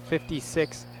Litchfield with a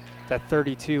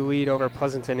 56-32 lead over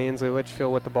Pleasanton. Ansley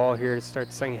Litchfield with the ball here to start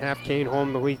the second half. Kane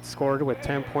Holm, the lead scored with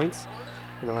 10 points.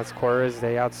 In the last quarter as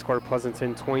they outscored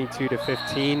Pleasanton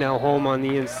 22-15. Now Holm on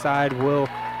the inside will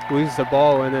lose the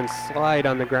ball and then slide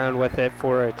on the ground with it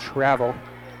for a travel.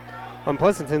 On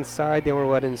Pleasanton's side, they were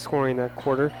led in scoring that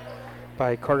quarter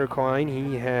by Carter Klein.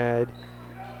 He had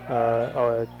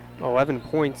 11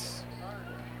 points.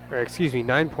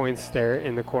 9 points there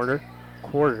in the quarter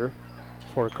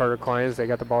for Carter Klein as they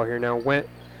got the ball here now. Went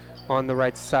on the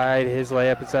right side. His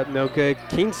layup is up, no good.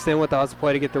 Kingston with the hustle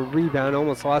play to get the rebound.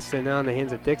 Almost lost it now in the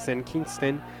hands of Dixon.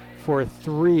 Kingston for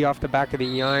 3 off the back of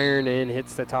the iron and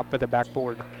hits the top of the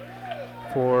backboard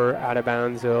for out of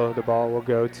bounds. So the ball will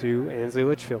go to Ansley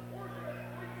Litchfield.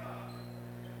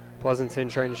 Pleasanton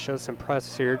trying to show some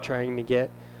press here, trying to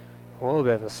get a little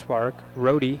bit of a spark.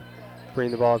 Rhodey bring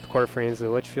the ball at the court for Ansley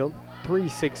Litchfield.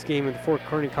 3-6 game in the Fort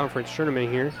Kearney Conference Tournament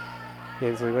here.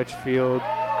 Ansley Litchfield,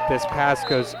 this pass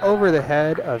goes over the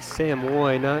head of Sam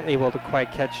Loy, not able to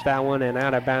quite catch that one, and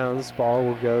out of bounds. Ball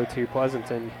will go to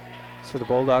Pleasanton. So the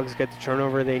Bulldogs get the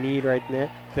turnover they need right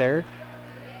there.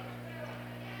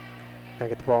 Now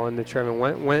get the ball into Trevin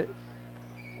Went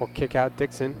will kick out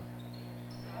Dixon.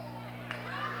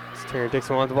 Terry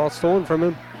Dixon wants the ball stolen from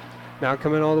him. Now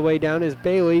coming all the way down is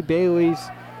Bailey. Bailey's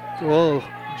little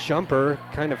jumper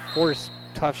kind of forced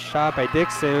tough shot by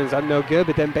Dixon. It was up no good,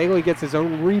 but then Bailey gets his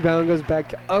own rebound, goes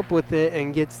back up with it,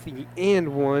 and gets the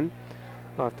and one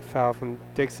off the foul from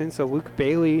Dixon. So Luke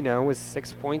Bailey now with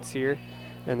 6 points here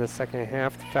in the second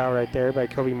half. The foul right there by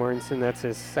Kobe Martinson. That's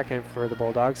his second for the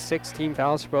Bulldogs. 16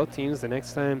 fouls for both teams. The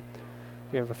next time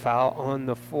we have a foul on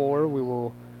the floor, we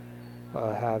will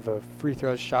have a free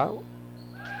throw shot.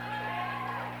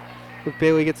 Luke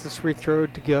Bailey gets this free throw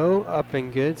to go, up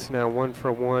and good. So now 1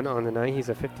 for 1 on the night. He's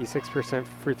a 56%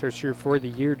 free throw shooter for the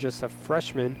year, just a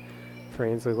freshman for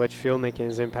Ansley Litchfield, making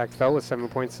his impact felt with 7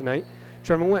 points tonight.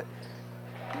 Trevor Went,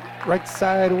 right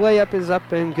side layup is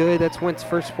up and good. That's Went's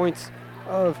first points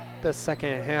of the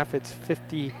second half. It's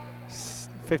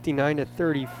 59 to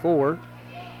 34.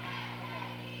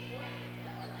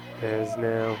 As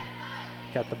now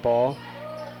got the ball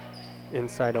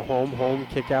inside of Holm. Holm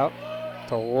kick out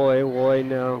to Loy. Loy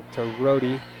now to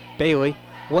Rhodey. Bailey,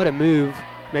 what a move.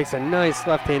 Makes a nice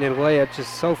left-handed layup,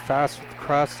 just so fast with the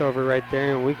crossover right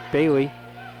there. And Luke Bailey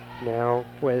now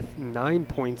with 9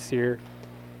 points here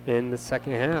in the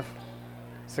second half.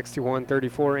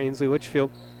 61-34, Ansley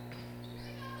Litchfield.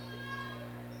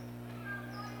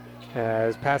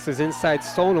 As passes inside,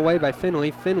 stolen away by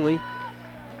Finley. Finley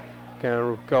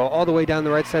gonna go all the way down the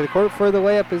right side of the court for the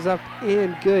layup is up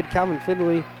and good. Calvin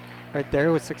Finley right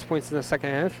there with 6 points in the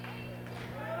second half.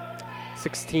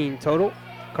 16 total.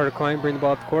 Carter Klein bring the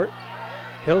ball up the court.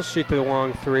 He'll shoot the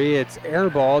long three. It's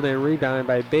airballed and rebounded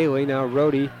by Bailey. Now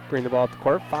Rhodey bring the ball up the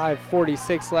court.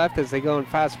 5:46 left as they go in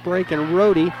fast break, and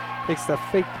Rhodey takes the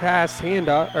fake pass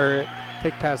handoff, or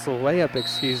fake pass layup,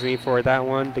 excuse me, for that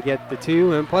one to get the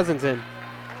two, and Pleasanton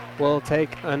will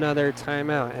take another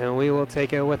timeout, and we will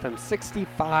take it with them.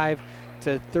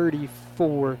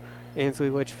 65-34, Ansley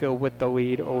Litchfield with the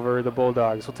lead over the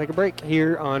Bulldogs. We'll take a break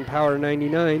here on Power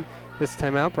 99. This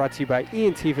timeout brought to you by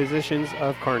ENT Physicians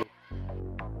of Kearney.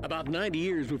 About 90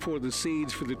 years before the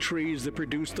seeds for the trees that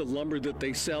produce the lumber that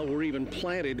they sell were even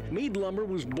planted, Mead Lumber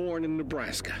was born in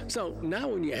Nebraska. So now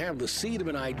when you have the seed of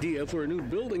an idea for a new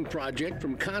building project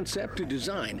from concept to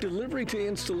design, delivery to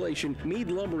installation,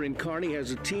 Mead Lumber in Kearney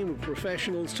has a team of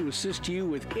professionals to assist you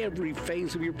with every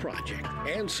phase of your project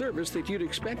and service that you'd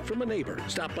expect from a neighbor.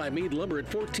 Stop by Mead Lumber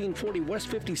at 1440 West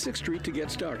 56th Street to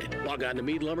get started. Log on to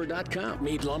meadlumber.com.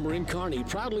 Mead Lumber in Kearney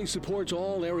proudly supports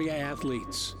all area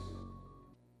athletes.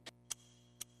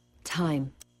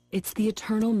 Time. It's the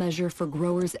eternal measure for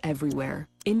growers everywhere,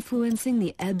 influencing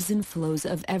the ebbs and flows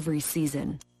of every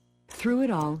season. Through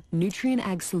it all, Nutrien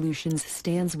Ag Solutions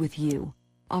stands with you,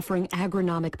 offering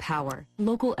agronomic power,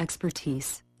 local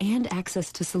expertise, and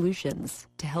access to solutions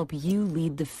to help you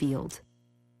lead the field.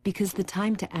 Because the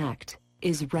time to act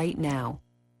is right now.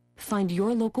 Find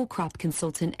your local crop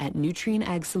consultant at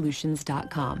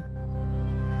nutrienagsolutions.com.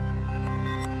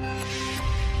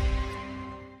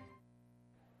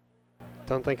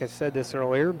 Don't think I said this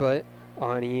earlier, but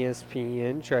on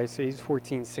ESPN, Tri-Cities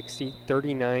 1460,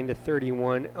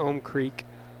 39-31, Elm Creek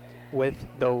with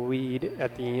the lead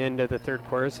at the end of the third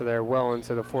quarter, so they're well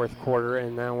into the fourth quarter.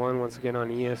 And that one, once again, on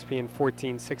ESPN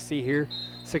 1460 here,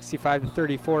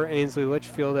 65-34, Ansley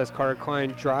Litchfield as Carter Klein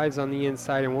drives on the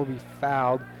inside and will be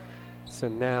fouled. So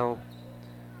now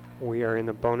we are in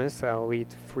the bonus. That'll lead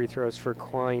to free throws for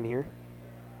Klein here.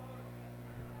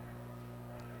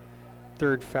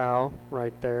 Third foul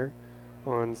right there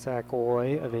on Zach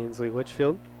Loy of Ansley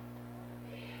Litchfield.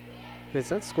 He's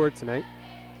not scored tonight.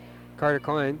 Carter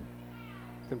Klein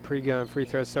been pretty good on free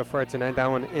throws so far tonight. That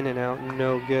one in and out,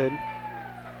 no good.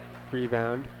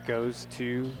 Rebound goes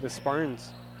to the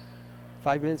Spartans.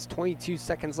 5 minutes, 22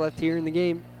 seconds left here in the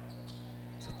game.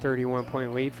 It's a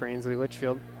 31-point lead for Ansley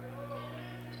Litchfield.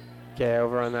 Okay,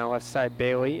 over on that left side,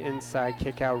 Bailey. Inside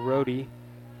kick out Rhodey.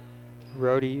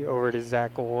 Rhodey over to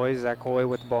Zach Loy. Zach Loy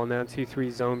with the ball now.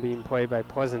 2-3 zone being played by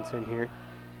Pleasanton here.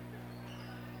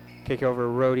 Kick over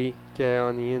Rhodey. Get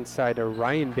on the inside to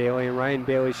Ryan Bailey. And Ryan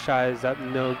Bailey's shot is up,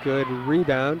 no good.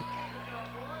 Rebound.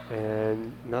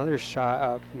 And another shot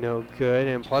up, no good.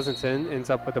 And Pleasanton ends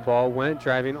up with the ball. Went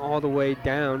driving all the way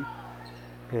down.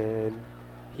 And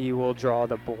he will draw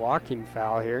the blocking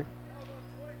foul here.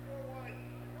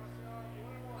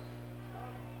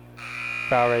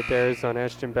 Foul right there is on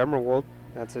Ashton Bemerwold.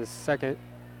 That's his second.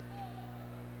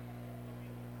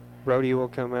 Rhodey will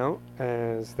come out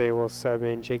as they will sub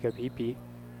in Jacob Heapy.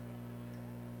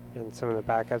 And some of the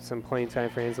backups in playing time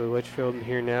for Ansley Litchfield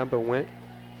here now, but Went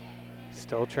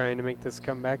still trying to make this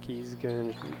comeback. He's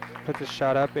going to put the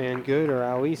shot up and good, or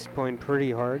at least point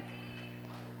pretty hard.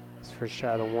 His first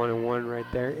shot of 1-1 right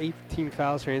there. 18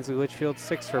 fouls for Ansley Litchfield,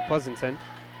 6 for Pleasanton.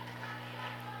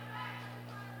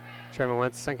 Trevor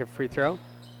Wentz second free throw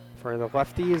for the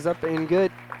lefty is up and good.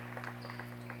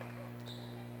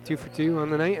 2 for 2 on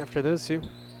the night after those two.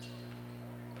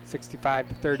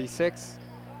 65-36.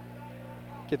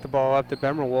 Get the ball up to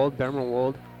Bemerwold.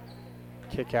 Bemerwold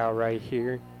kick out right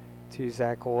here to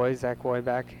Zach Loy. Zach Loy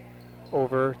back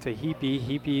over to Heapy.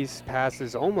 Heapy's pass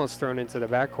is almost thrown into the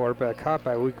backcourt, but caught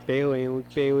by Luke Bailey, and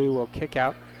Luke Bailey will kick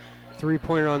out.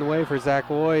 Three-pointer on the way for Zach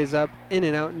Loy is up, in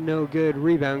and out, no good.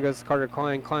 Rebound goes to Carter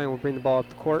Klein. Klein will bring the ball up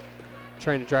the court,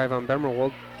 trying to drive on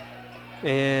Bemerwold.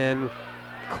 And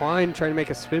Klein trying to make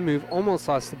a spin move, almost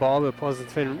lost the ball, but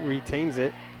Pleasanton retains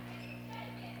it.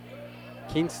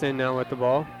 Kingston now with the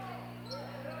ball.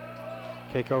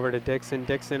 Kick over to Dixon.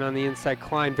 Dixon on the inside.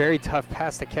 Klein, very tough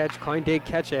pass to catch. Klein did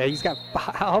catch it. He's got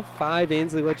all 5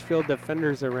 Ansley Litchfield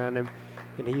defenders around him,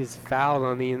 and he's fouled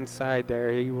on the inside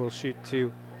there. He will shoot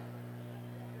 2.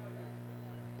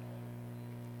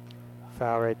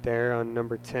 Foul right there on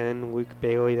number 10, Luke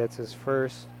Bailey. That's his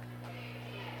first.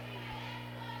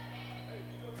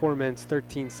 4 minutes,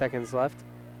 13 seconds left.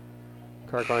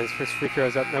 Carter Klein's first free throw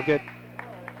is up, no good.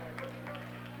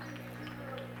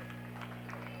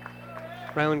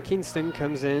 Rylan Kingston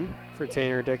comes in for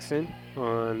Tanner Dixon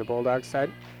on the Bulldog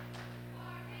side.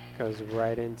 Goes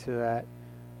right into that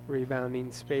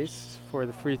rebounding space for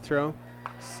the free throw.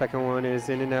 Second one is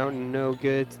in and out and no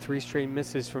good. 3 straight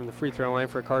misses from the free throw line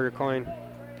for Carter Klein.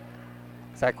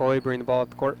 Zach Loy bring the ball up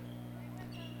the court.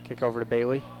 Kick over to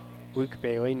Bailey. Luke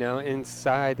Bailey now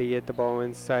inside. They get the ball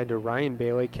inside to Ryan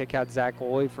Bailey. Kick out Zach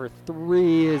Loy for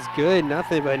 3 is good.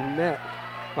 Nothing but net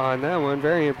on that one.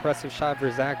 Very impressive shot for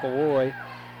Zach Loy.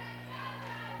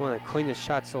 One of the cleanest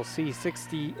shots you'll see.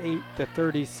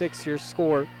 68-36 your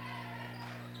score.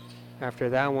 After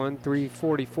that one,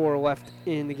 3:44 left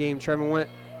in the game. Trevin Went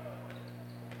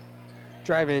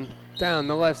driving down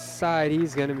the left side.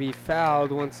 He's going to be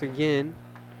fouled once again.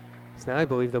 So now I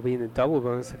believe they'll be in the double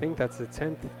bonus. I think that's the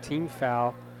 10th team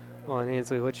foul on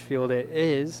Ansley Litchfield. It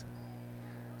is.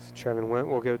 So Trevin Went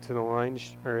will go to the line.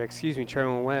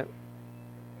 Trevin Went.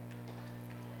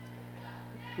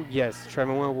 Yes,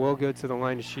 Trevin Went will go to the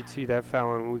line to shoot 2. That foul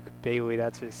on Luke Bailey.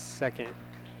 That's his second.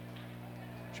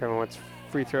 Trevin Went's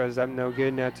free throws up, no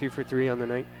good. Now 2 for 3 on the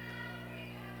night.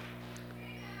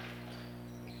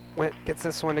 Went gets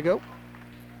this one to go.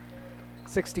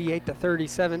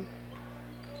 68-37.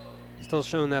 Still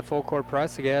showing that full court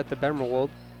press to get at the Bemerwold.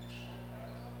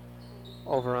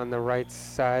 Over on the right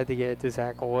side to get it to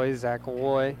Zach Loy. Zach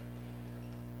Loy.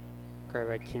 Grabbed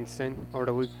by Kingston. Over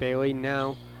to Luke Bailey.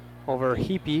 Now over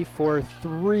Heapy for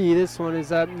 3. This one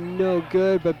is up, no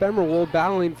good. But Bemerwold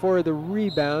battling for the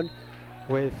rebound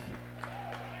with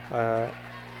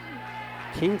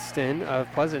Kingston of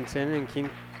Pleasanton, and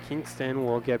Kingston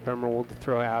will get Bemerwold to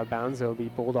throw it out of bounds. It will be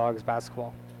Bulldogs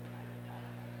basketball.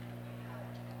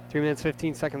 3 minutes,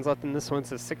 15 seconds left in this one.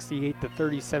 It's a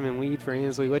 68-37 lead for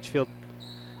Ansley Litchfield.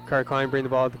 Carter Klein bring the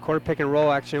ball at the court. Pick and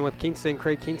roll action with Kingston.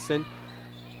 Craig Kingston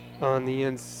on the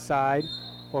inside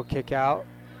will kick out.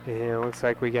 And it looks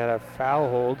like we got a foul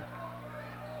hold,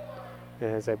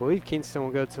 as I believe Kingston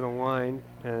will go to the line,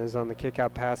 as on the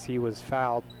kick-out pass he was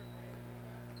fouled.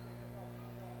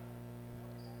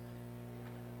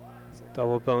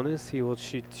 Double bonus, he will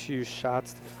shoot 2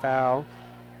 shots. The foul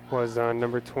was on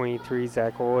number 23,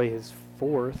 Zach Loy, his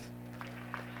 4th.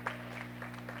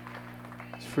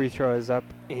 His free throw is up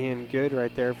and good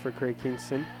right there for Craig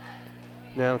Kingston.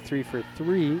 Now 3 for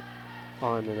 3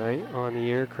 on the night. On the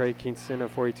year, Craig Kingston, a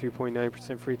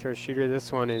 42.9% free throw shooter.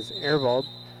 This one is airballed.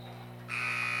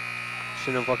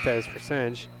 Shouldn't have looked at his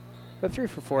percentage. But 3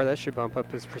 for 4, that should bump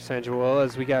up his percentage well,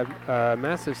 as we got a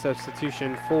massive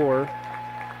substitution for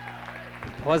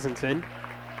Pleasanton.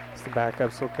 So the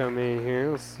backups will come in here.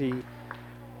 Let's see.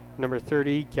 Number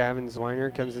 30, Gavin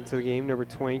Zwiner comes into the game. Number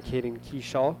 20, Caden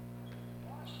Keyshaw.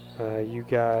 You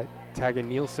got Tagan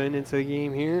Nielsen into the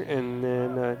game here. And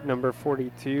then number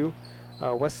 42,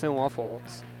 Weston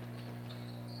Waffles.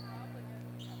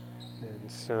 And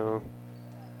so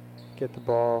get the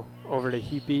ball over to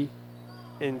Heapy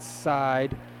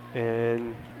inside,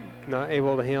 and not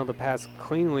able to handle the pass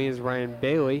cleanly is Ryan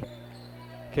Bailey.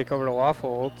 Kick over to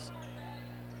Waffles.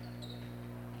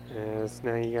 As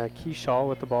now you got Keyshaw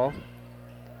with the ball.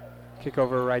 Kick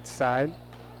over right side.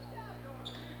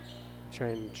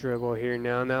 Trying to dribble here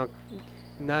now. Now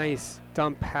nice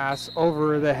dump pass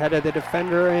over the head of the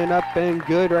defender and up and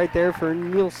good right there for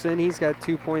Nielsen. He's got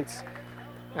 2 points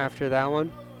after that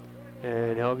one.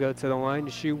 And he'll go to the line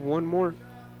to shoot 1 more.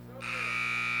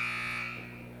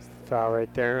 Foul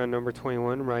right there on number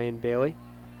 21, Ryan Bailey.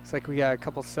 Looks like we got a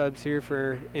couple subs here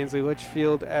for Ansley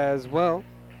Litchfield as well.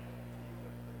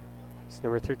 So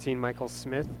number 13, Michael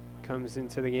Smith, comes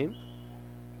into the game.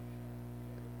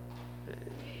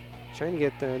 Trying to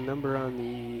get the number on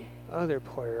the other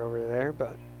player over there,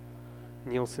 but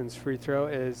Nielsen's free throw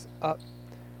is up.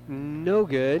 No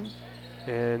good.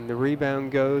 And the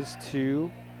rebound goes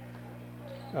to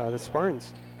the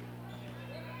Spartans.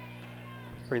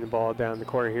 Bring the ball down the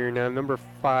court here. Now number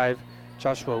 5,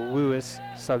 Joshua Lewis,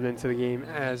 subbed into the game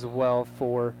as well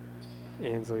for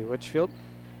Ansley Litchfield.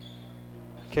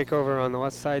 Kick over on the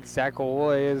left side, Zach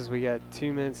Oloy, as we got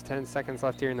 2 minutes, 10 seconds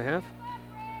left here in the half.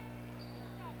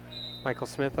 Michael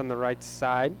Smith on the right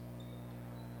side.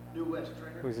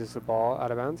 Loses the ball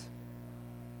out of bounds.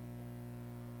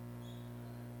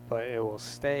 But it will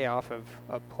stay off of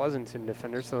a Pleasanton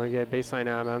defender, so they get baseline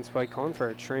out of bounds play. Calling for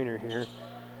a trainer here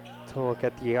to look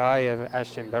at the eye of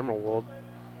Ashton Bemerwold.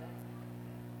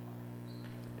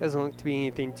 Doesn't look to be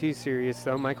anything too serious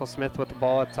though. Michael Smith with the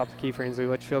ball at top of the key for Ansley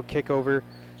Litchfield. Kick over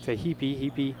to Heapy.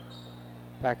 Heapy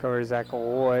back over to Zach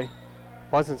Oloy.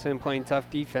 Pleasanton playing tough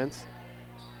defense.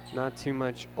 Not too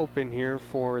much open here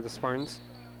for the Spartans.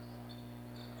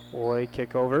 Oloy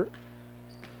kick over.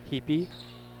 Heapy.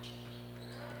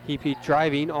 Heapy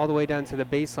driving all the way down to the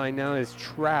baseline now, is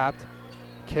trapped.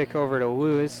 Kick over to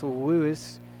Lewis.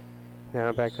 Lewis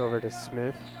now back over to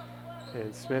Smith.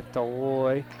 And Smith to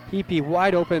Oloy. Heapy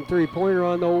wide open three-pointer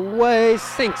on the way.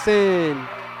 Sinks in.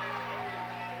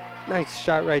 Nice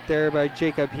shot right there by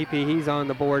Jacob Heapy. He's on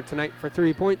the board tonight for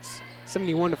 3 points.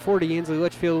 71-40. Ansley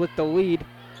Litchfield with the lead.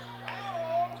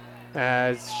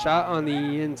 As shot on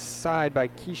the inside by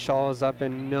Keyshaw is up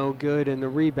and no good, and the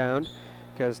rebound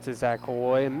goes to Zach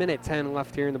Oloy. 1:10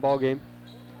 left here in the ball game.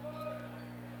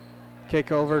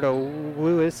 Kick over to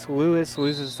Lewis. Lewis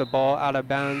loses the ball out of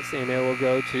bounds, and it will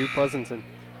go to Pleasanton.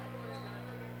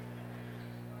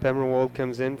 Bemerwold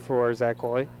comes in for Zach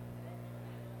Oloy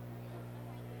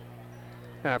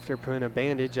after putting a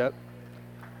bandage up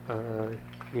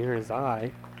near his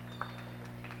eye.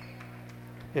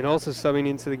 And also subbing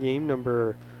into the game,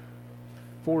 number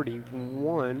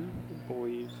 41, I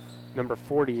believe, number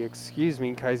 40, excuse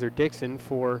me, Kaiser Dixon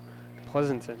for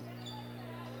Pleasanton.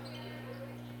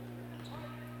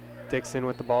 Dixon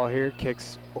with the ball here,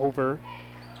 kicks over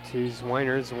to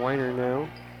Zwiner. Zwiner now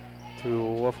to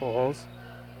Wolfholes.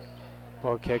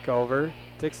 Ball kick over,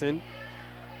 Dixon.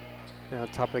 Now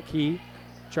top of the key.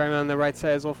 Driving on the right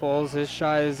side is Wolfholes. His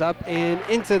shot is up and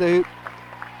into the hoop.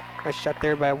 Nice shot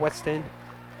there by Weston.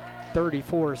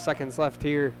 34 seconds left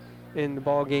here in the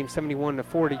ball game,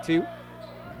 71-42.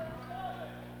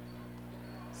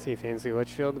 See if Ansley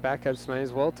Litchfield, the backups, might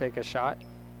as well take a shot.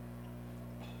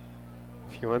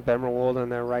 If you want, Bemerwold on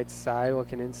that right side,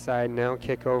 looking inside now.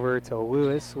 Kick over to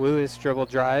Lewis. Lewis dribble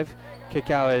drive. Kick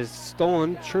out is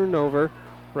stolen, turned over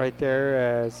right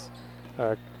there as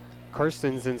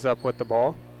Karstens ends up with the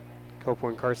ball.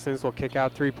 Copeland Karstens will kick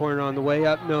out three-pointer on the way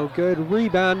up, no good.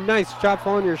 Rebound, nice job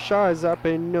following your shot is up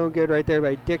and no good right there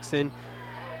by Dixon.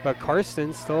 But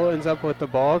Karstens still ends up with the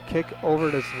ball. Kick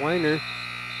over to Zwiner.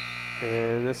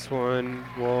 And this one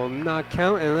will not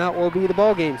count, and that will be the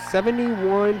ball game.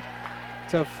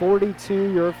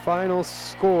 71-42, your final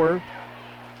score.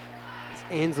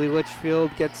 Ansley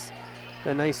Litchfield gets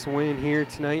a nice win here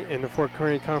tonight in the Fort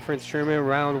Kearney Conference Tournament,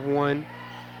 round 1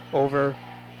 over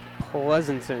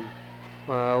Pleasanton.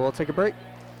 We'll take a break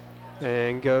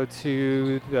and go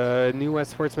to the New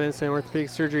West Sports Medicine and Orthopedic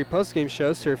Surgery postgame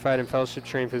show. Certified and fellowship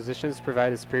trained physicians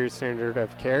provide a superior standard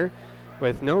of care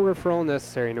with no referral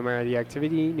necessary. No matter the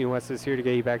activity, New West is here to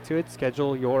get you back to it.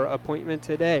 Schedule your appointment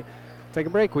today. Take a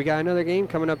break. We got another game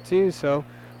coming up too, so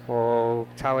we'll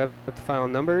tally up the final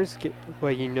numbers,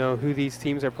 let you know who these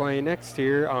teams are playing next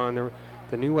year on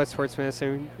the New West Sports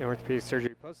Medicine and Orthopedic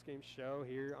Surgery postgame show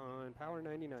here on Power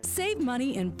 99. Save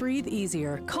money and breathe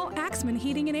easier. Call Axman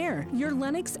Heating and Air, your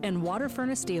Lennox and water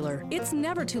furnace dealer. It's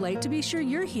never too late to be sure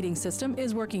your heating system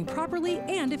is working properly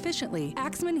and efficiently.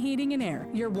 Axman Heating and Air,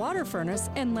 your water furnace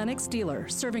and Lennox dealer,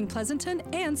 serving Pleasanton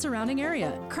and surrounding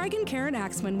area. Craig and Karen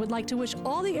Axman would like to wish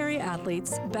all the area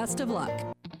athletes best of luck.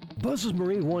 Buzz's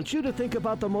Marine wants you to think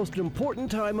about the most important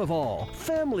time of all,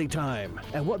 family time.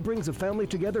 And what brings a family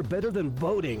together better than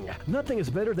boating? Nothing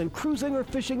is better than cruising or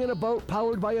fishing in a boat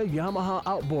powered by a Yamaha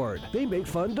outboard. They make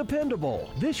fun dependable.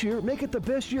 This year, make it the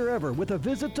best year ever with a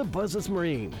visit to Buzz's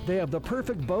Marine. They have the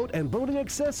perfect boat and boating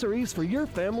accessories for your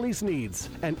family's needs.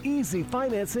 And easy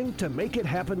financing to make it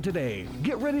happen today.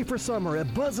 Get ready for summer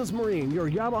at Buzz's Marine, your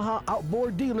Yamaha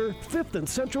outboard dealer, 5th and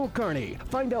Central Kearney.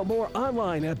 Find out more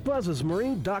online at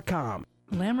buzzesmarine.com.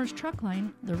 Lammers Truck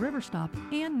Line, the River Stop,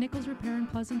 and Nichols Repair in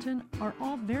Pleasanton are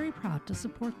all very proud to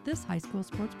support this high school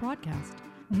sports broadcast.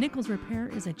 Nichols Repair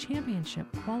is a championship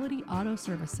quality auto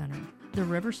service center. The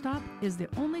River Stop is the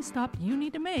only stop you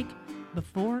need to make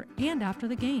before and after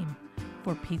the game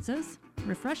for pizzas,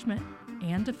 refreshment,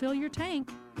 and to fill your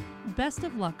tank. Best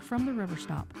of luck from the River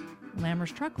Stop,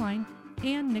 Lammers Truck Line,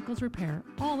 and Nichols Repair,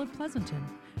 all of Pleasanton.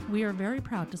 We are very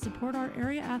proud to support our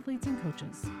area athletes and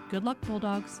coaches. Good luck,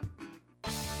 Bulldogs.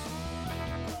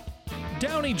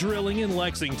 Downey Drilling in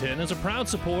Lexington is a proud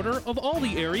supporter of all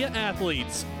the area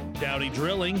athletes. Downey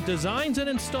Drilling designs and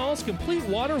installs complete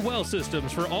water well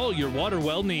systems for all your water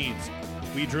well needs.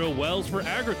 We drill wells for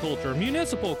agriculture,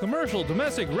 municipal, commercial,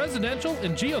 domestic, residential,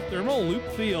 and geothermal loop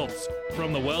fields.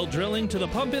 From the well drilling to the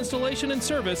pump installation and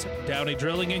service, Downey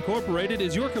Drilling Incorporated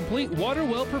is your complete water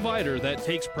well provider that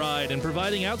takes pride in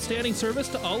providing outstanding service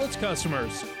to all its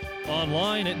customers.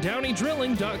 Online at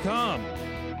downeydrilling.com.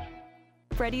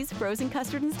 Freddy's Frozen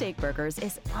Custard and Steak Burgers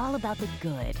is all about the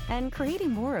good and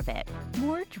creating more of it.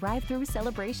 More drive-through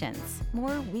celebrations,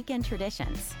 more weekend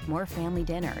traditions, more family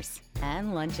dinners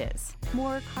and lunches,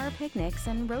 more car picnics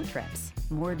and road trips,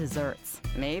 more desserts,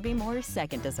 maybe more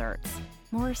second desserts,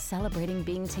 more celebrating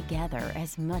being together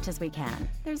as much as we can.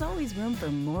 There's always room for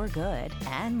more good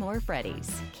and more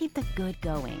Freddy's. Keep the good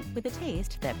going with a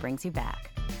taste that brings you back.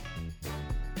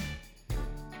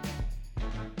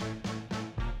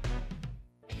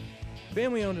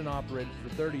 Family owned and operated for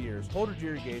 30 years, Holdridge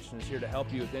Irrigation is here to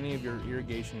help you with any of your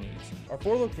irrigation needs. Our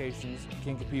 4 locations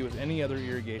can compete with any other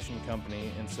irrigation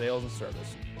company in sales and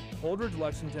service. Holdridge,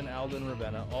 Lexington, Alden, and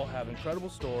Ravenna all have incredible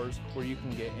stores where you can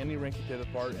get any rinky pivot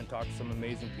part and talk to some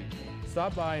amazing people.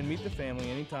 Stop by and meet the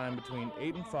family anytime between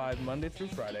 8 and 5 Monday through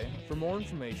Friday. For more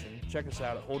information, check us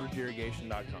out at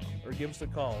holdridgeirrigation.com or give us a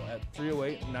call at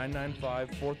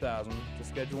 308-995-4000 to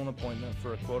schedule an appointment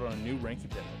for a quote on a new rinky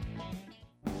pivot.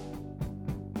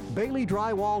 Bailey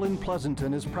Drywall in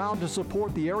Pleasanton is proud to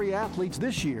support the area athletes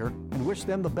this year and wish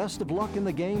them the best of luck in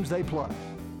the games they play.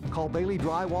 Call Bailey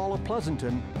Drywall of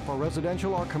Pleasanton for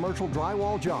residential or commercial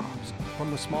drywall jobs.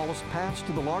 From the smallest patch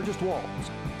to the largest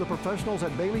walls, the professionals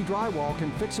at Bailey Drywall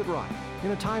can fix it right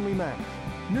in a timely manner.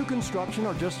 New construction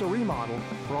or just a remodel,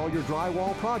 for all your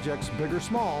drywall projects, big or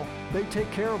small, they take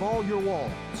care of all your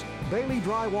walls. Bailey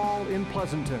Drywall in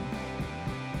Pleasanton.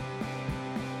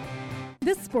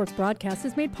 This sports broadcast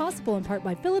is made possible in part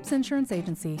by Phillips Insurance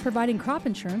Agency, providing crop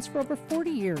insurance for over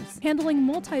 40 years, handling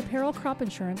multi-peril crop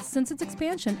insurance since its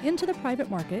expansion into the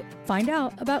private market. Find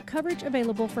out about coverage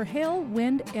available for hail,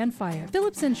 wind, and fire.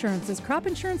 Phillips Insurance is crop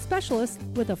insurance specialist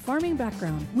with a farming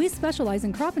background. We specialize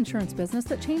in crop insurance business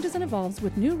that changes and evolves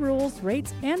with new rules,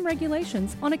 rates, and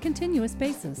regulations on a continuous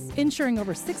basis, insuring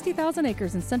over 60,000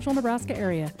 acres in central Nebraska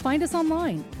area. Find us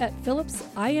online at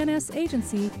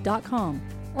phillipsinsagency.com.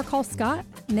 or call Scott,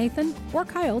 Nathan, or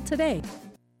Kyle today.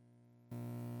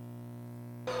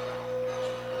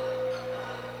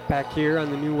 Back here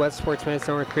on the new West Sports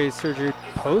Medicine Orthopedic Surgery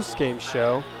post-game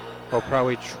show, we'll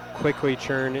probably quickly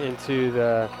churn into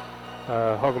the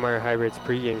Hogemeyer Hybrids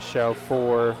pregame show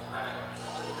for,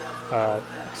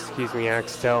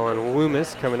 Axtell and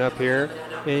Loomis coming up here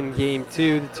in Game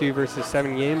 2, the 2 versus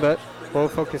 7 game, but we'll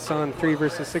focus on 3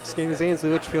 versus 6 games. Ansley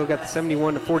Litchfield got the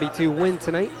 71-42 win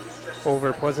tonight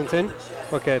over Pleasanton.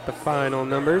 Look at the final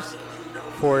numbers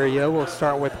for you. We'll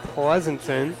start with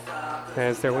Pleasanton,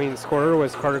 as their leading scorer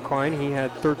was Carter Klein. He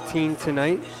had 13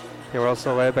 tonight. They were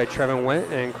also led by Trevin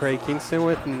Went and Craig Kingston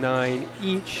with 9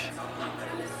 each.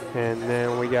 And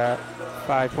then we got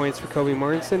 5 points for Kobe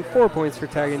Martinson, 4 points for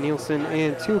Tagan Nielsen,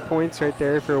 and 2 points right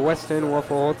there for Weston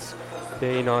Wolfholtz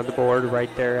being on the board right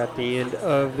there at the end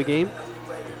of the game.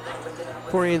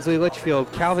 For Ansley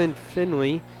Litchfield, Calvin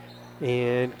Finley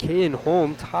and Caden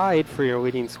Holm tied for your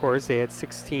leading scores. They had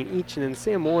 16 each, and then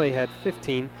Sam Moy had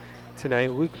 15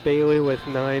 tonight. Luke Bailey with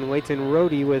 9, Leighton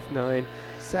Rohde with 9,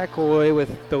 Zach Loy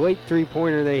with the late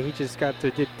three-pointer that he just got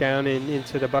to dip down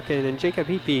into the bucket, and Jacob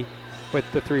Heapy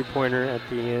with the three-pointer at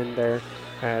the end there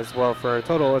as well, for a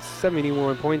total of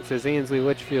 71 points as Ansley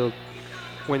Litchfield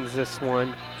wins this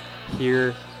one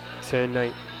here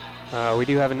tonight. We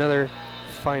do have another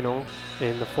final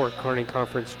in the Fort Kearney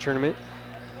Conference Tournament.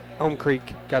 Elm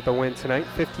Creek got the win tonight,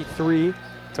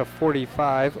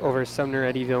 53-45 over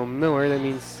Sumner Eddyville Miller. That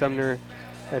means Sumner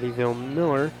Eddyville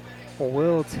Miller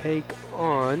will take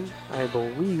on, I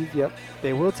believe,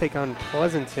 they will take on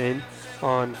Pleasanton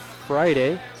on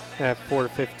Friday at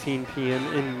 4:15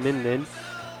 p.m. in Minden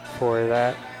for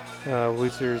that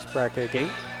losers bracket game.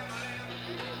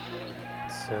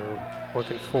 So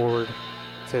looking forward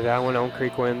to that one. Elm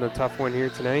Creek win the tough one here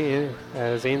tonight,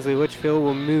 as Ansley Litchfield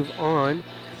will move on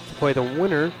to play the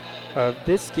winner of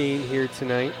this game here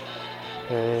tonight,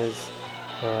 as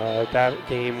that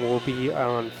game will be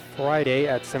on Friday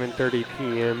at 7:30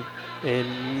 p.m. in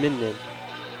Minden.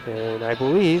 And I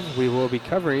believe we will be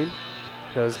covering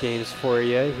those games for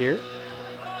you here,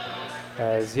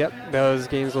 as those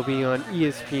games will be on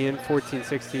ESPN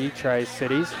 1460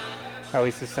 Tri-Cities. at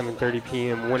least a 7:30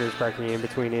 p.m. winners bracket game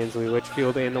between Ansley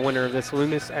Litchfield and the winner of this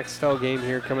Loomis Extel game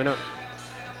here coming up.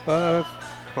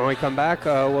 When we come back,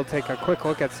 we'll take a quick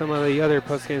look at some of the other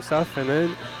post-game stuff, and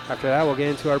then after that, we'll get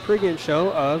into our pregame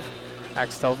show of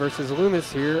Axtell versus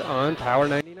Loomis here on Power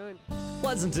 99.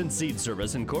 Pleasanton Seed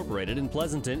Service Incorporated in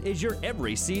Pleasanton is your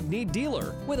every seed need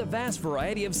dealer with a vast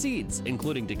variety of seeds,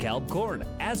 including DeKalb corn,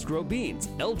 Astro beans,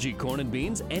 LG corn and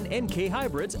beans, and NK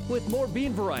hybrids with more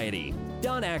bean variety.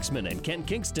 Don Axman and Kent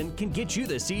Kingston can get you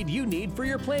the seed you need for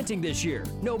your planting this year,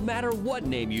 no matter what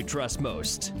name you trust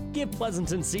most. Give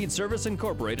Pleasanton Seed Service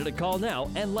Incorporated a call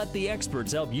now and let the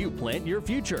experts help you plant your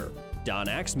future. Don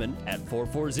Axman at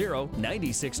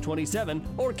 440-9627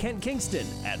 or Kent Kingston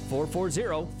at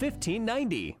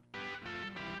 440-1590.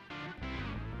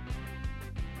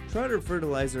 Trotter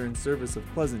Fertilizer and Service of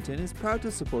Pleasanton is proud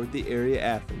to support the area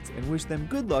athletes and wish them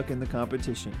good luck in the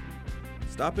competition.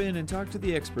 Stop in and talk to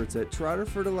the experts at Trotter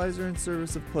Fertilizer and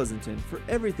Service of Pleasanton for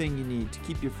everything you need to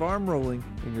keep your farm rolling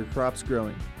and your crops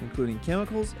growing, including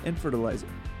chemicals and fertilizer.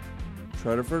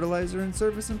 Trotter Fertilizer and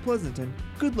Service in Pleasanton.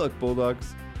 Good luck,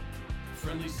 Bulldogs!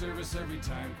 Friendly service every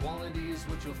time. Quality is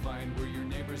what you'll find where your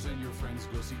neighbors and your friends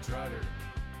go see Trotter.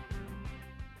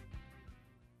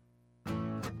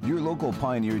 Your local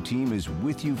Pioneer team is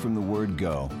with you from the word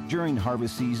go during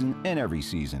harvest season and every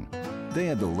season. They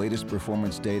have the latest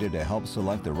performance data to help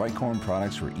select the right corn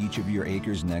products for each of your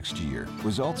acres next year.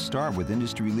 Results start with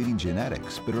industry-leading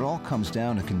genetics, but it all comes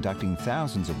down to conducting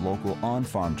thousands of local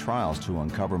on-farm trials to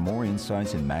uncover more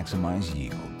insights and maximize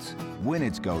yields. When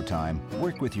it's go time,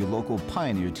 work with your local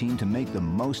Pioneer team to make the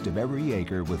most of every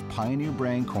acre with Pioneer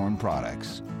brand corn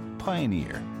products.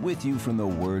 Pioneer, with you from the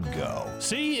word go.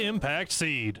 See Impact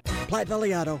Seed. Platte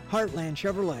Valley Auto, Heartland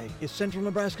Chevrolet is Central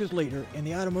Nebraska's leader in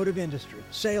the automotive industry.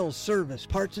 Sales, service,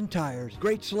 parts and tires,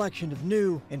 great selection of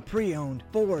new and pre-owned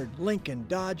Ford, Lincoln,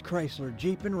 Dodge, Chrysler,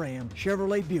 Jeep and Ram,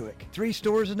 Chevrolet, Buick. 3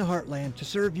 stores in the Heartland to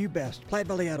serve you best. Platte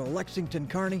Valley Auto, Lexington,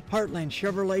 Kearney, Heartland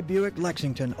Chevrolet, Buick,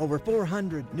 Lexington. Over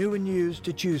 400 new and used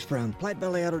to choose from.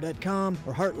 PlatteValleyAuto.com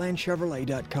or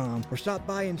HeartlandChevrolet.com. Or stop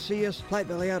by and see us. Platte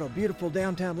Valley Auto, beautiful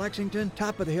downtown Lexington,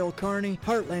 top of the hill Kearney,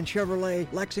 Heartland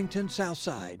Chevrolet, Lexington, South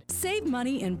Side. Save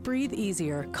money and breathe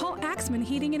easier. Call Axman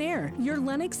Heating and Air, your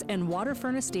Lennox and water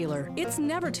furnace dealer. It's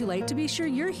never too late to be sure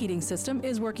your heating system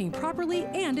is working properly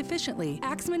and efficiently.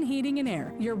 Axman Heating and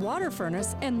Air, your water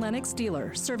furnace and Lennox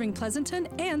dealer, serving Pleasanton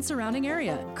and surrounding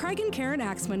area. Craig and Karen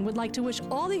Axman would like to wish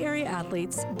all the area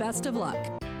athletes best of luck.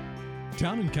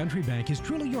 Town & Country Bank is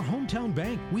truly your hometown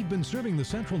bank. We've been serving the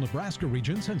central Nebraska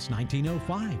region since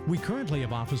 1905. We currently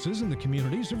have offices in the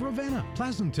communities of Ravenna,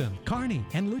 Pleasanton, Kearney,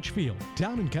 and Litchfield.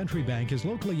 Town & Country Bank is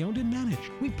locally owned and managed.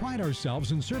 We pride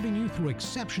ourselves in serving you through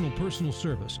exceptional personal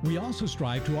service. We also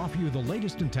strive to offer you the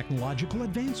latest in technological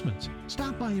advancements.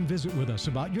 Stop by and visit with us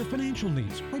about your financial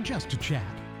needs or just to chat.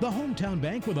 The hometown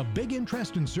bank with a big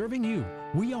interest in serving you.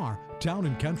 We are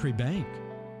Town & Country Bank.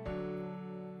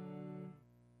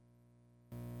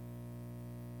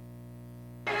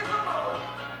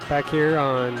 Back here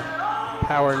on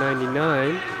Power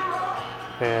 99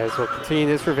 as we'll continue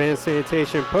this Ravenna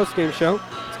Sanitation postgame show.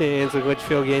 It's going to Ansley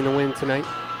Litchfield getting the win tonight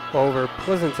over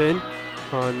Pleasanton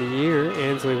on the year.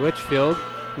 Ansley Litchfield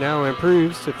now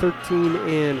improves to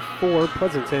 13-4.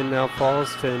 Pleasanton now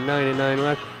falls to 9-9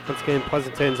 left. Once again,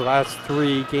 Pleasanton's last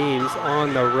 3 games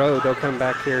on the road. They'll come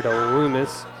back here to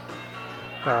Loomis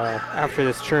after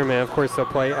this tournament. Of course, they'll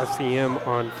play SEM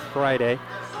on Friday.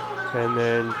 And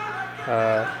then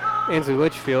Ansley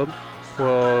Litchfield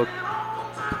will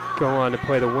go on to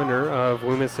play the winner of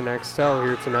Loomis and Axtell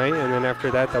here tonight, and then after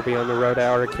that they'll be on the road to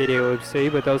Arcadia Loop City,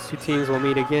 but those 2 teams will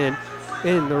meet again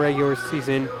in the regular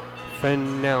season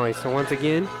finale. So once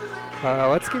again,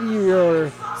 let's give you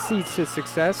your seeds to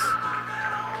success.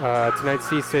 Tonight's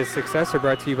seeds to success are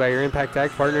brought to you by your Impact Ag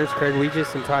partners, Craig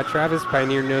Weegis and Todd Travis.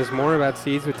 Pioneer knows more about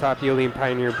seeds with top yielding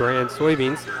Pioneer brand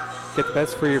soybeans. Get the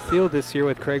best for your field this year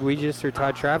with Craig Weegis or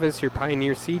Todd Travis, your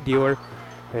Pioneer seed dealer.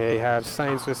 They have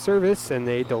science with service and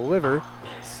they deliver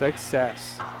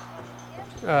success.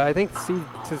 I think the seed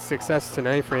to success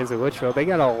tonight for Ansley Litchfield, they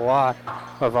got a lot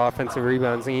of offensive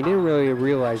rebounds and you didn't really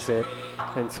realize it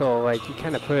until you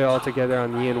kind of put it all together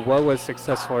on the end. What was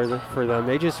successful for them?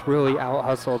 They just really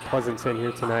out-hustled Pleasanton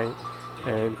here tonight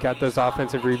and got those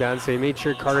offensive rebounds. They made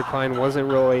sure Carter Klein wasn't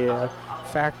really a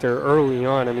factor early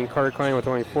on. I mean, Carter Klein with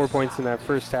only 4 points in that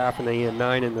first half and then he had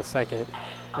 9 in the second.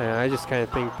 And I just kind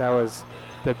of think that was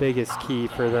the biggest key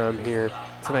for them here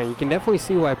tonight. You can definitely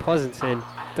see why Pleasanton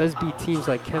does beat teams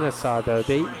like Kennesaw, though.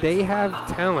 They have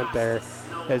talent there.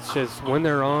 It's just when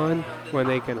they're on, when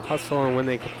they can hustle and when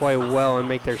they can play well and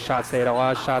make their shots. They had a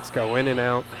lot of shots go in and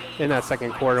out in that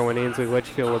second quarter when Ansley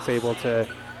Litchfield was able to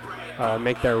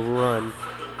make their run.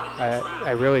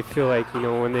 I really feel like, you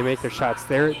know, when they make their shots,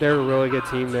 they're a really good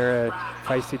team. They're a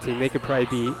feisty team. They could probably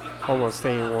beat almost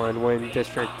anyone when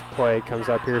district play comes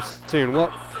up here soon.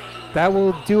 Well, that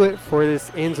will do it for this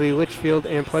Ansley Litchfield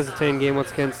and Pleasanton game.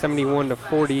 Once again,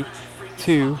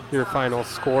 71-42, your final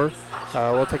score.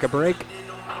 We'll take a break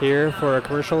here for our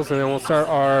commercials, and then we'll start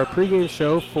our pregame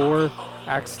show for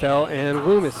Axtell and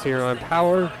Loomis here on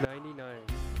Power 99.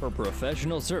 For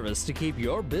professional service to keep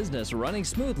your business running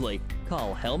smoothly,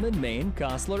 call Hellman, Maine,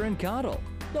 Kostler, and Cottle.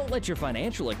 Don't let your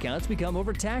financial accounts become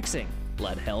overtaxing.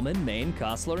 Let Hellman, Maine,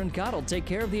 Kostler, and Cottle take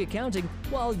care of the accounting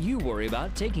while you worry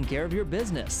about taking care of your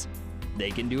business. They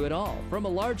can do it all, from a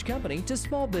large company to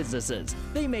small businesses.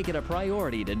 They make it a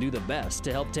priority to do the best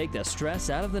to help take the stress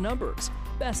out of the numbers.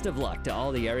 Best of luck to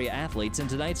all the area athletes in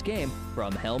tonight's game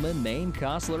from Hellman, Maine,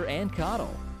 Kostler, and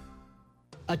Cottle.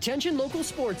 Attention local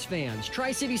sports fans,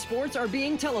 Tri-City Sports are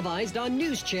being televised on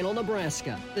News Channel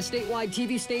Nebraska. The statewide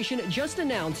TV station just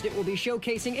announced it will be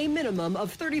showcasing a minimum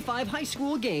of 35 high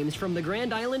school games from the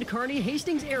Grand Island, Kearney,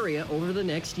 Hastings area over the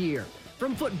next year.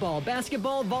 From football,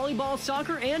 basketball, volleyball,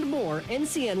 soccer, and more,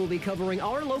 NCN will be covering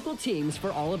our local teams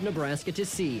for all of Nebraska to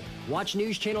see. Watch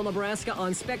News Channel Nebraska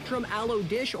on Spectrum, Allo,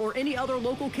 Dish, or any other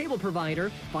local cable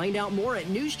provider. Find out more at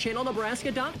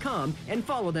newschannelnebraska.com and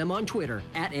follow them on Twitter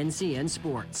at NCN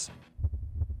Sports.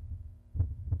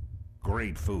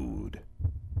 Great food,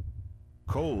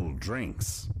 cold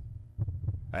drinks,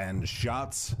 and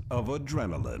shots of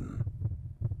adrenaline.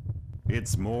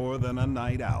 It's more than a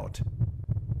night out.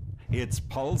 It's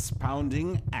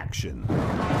pulse-pounding action.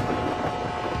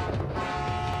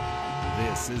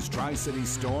 This is Tri-City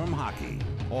Storm Hockey,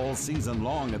 all season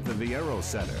long at the Viero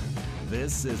Center.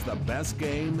 This is the best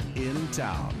game in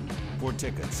town. For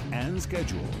tickets and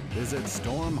schedule, visit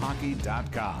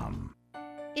stormhockey.com.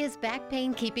 Is back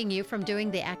pain keeping you from doing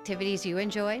the activities you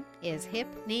enjoy? Is hip,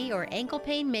 knee, or ankle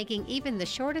pain making even the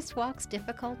shortest walks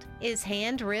difficult? Is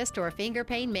hand, wrist, or finger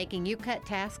pain making you cut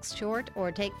tasks short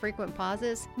or take frequent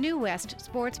pauses? New West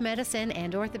Sports Medicine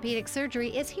and Orthopedic Surgery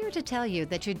is here to tell you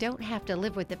that you don't have to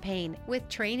live with the pain. With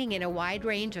training in a wide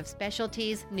range of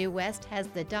specialties, New West has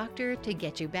the doctor to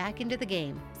get you back into the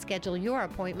game. Schedule your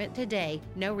appointment today.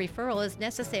 No referral is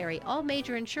necessary. All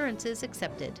major insurances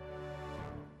accepted.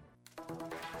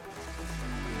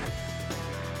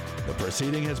 The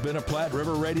proceeding has been a Platte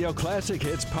River Radio Classic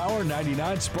Hits Power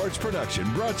 99 sports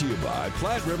production brought to you by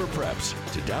Platte River Preps.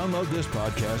 To download this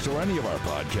podcast or any of our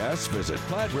podcasts, visit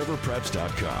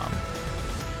PlatteRiverPreps.com.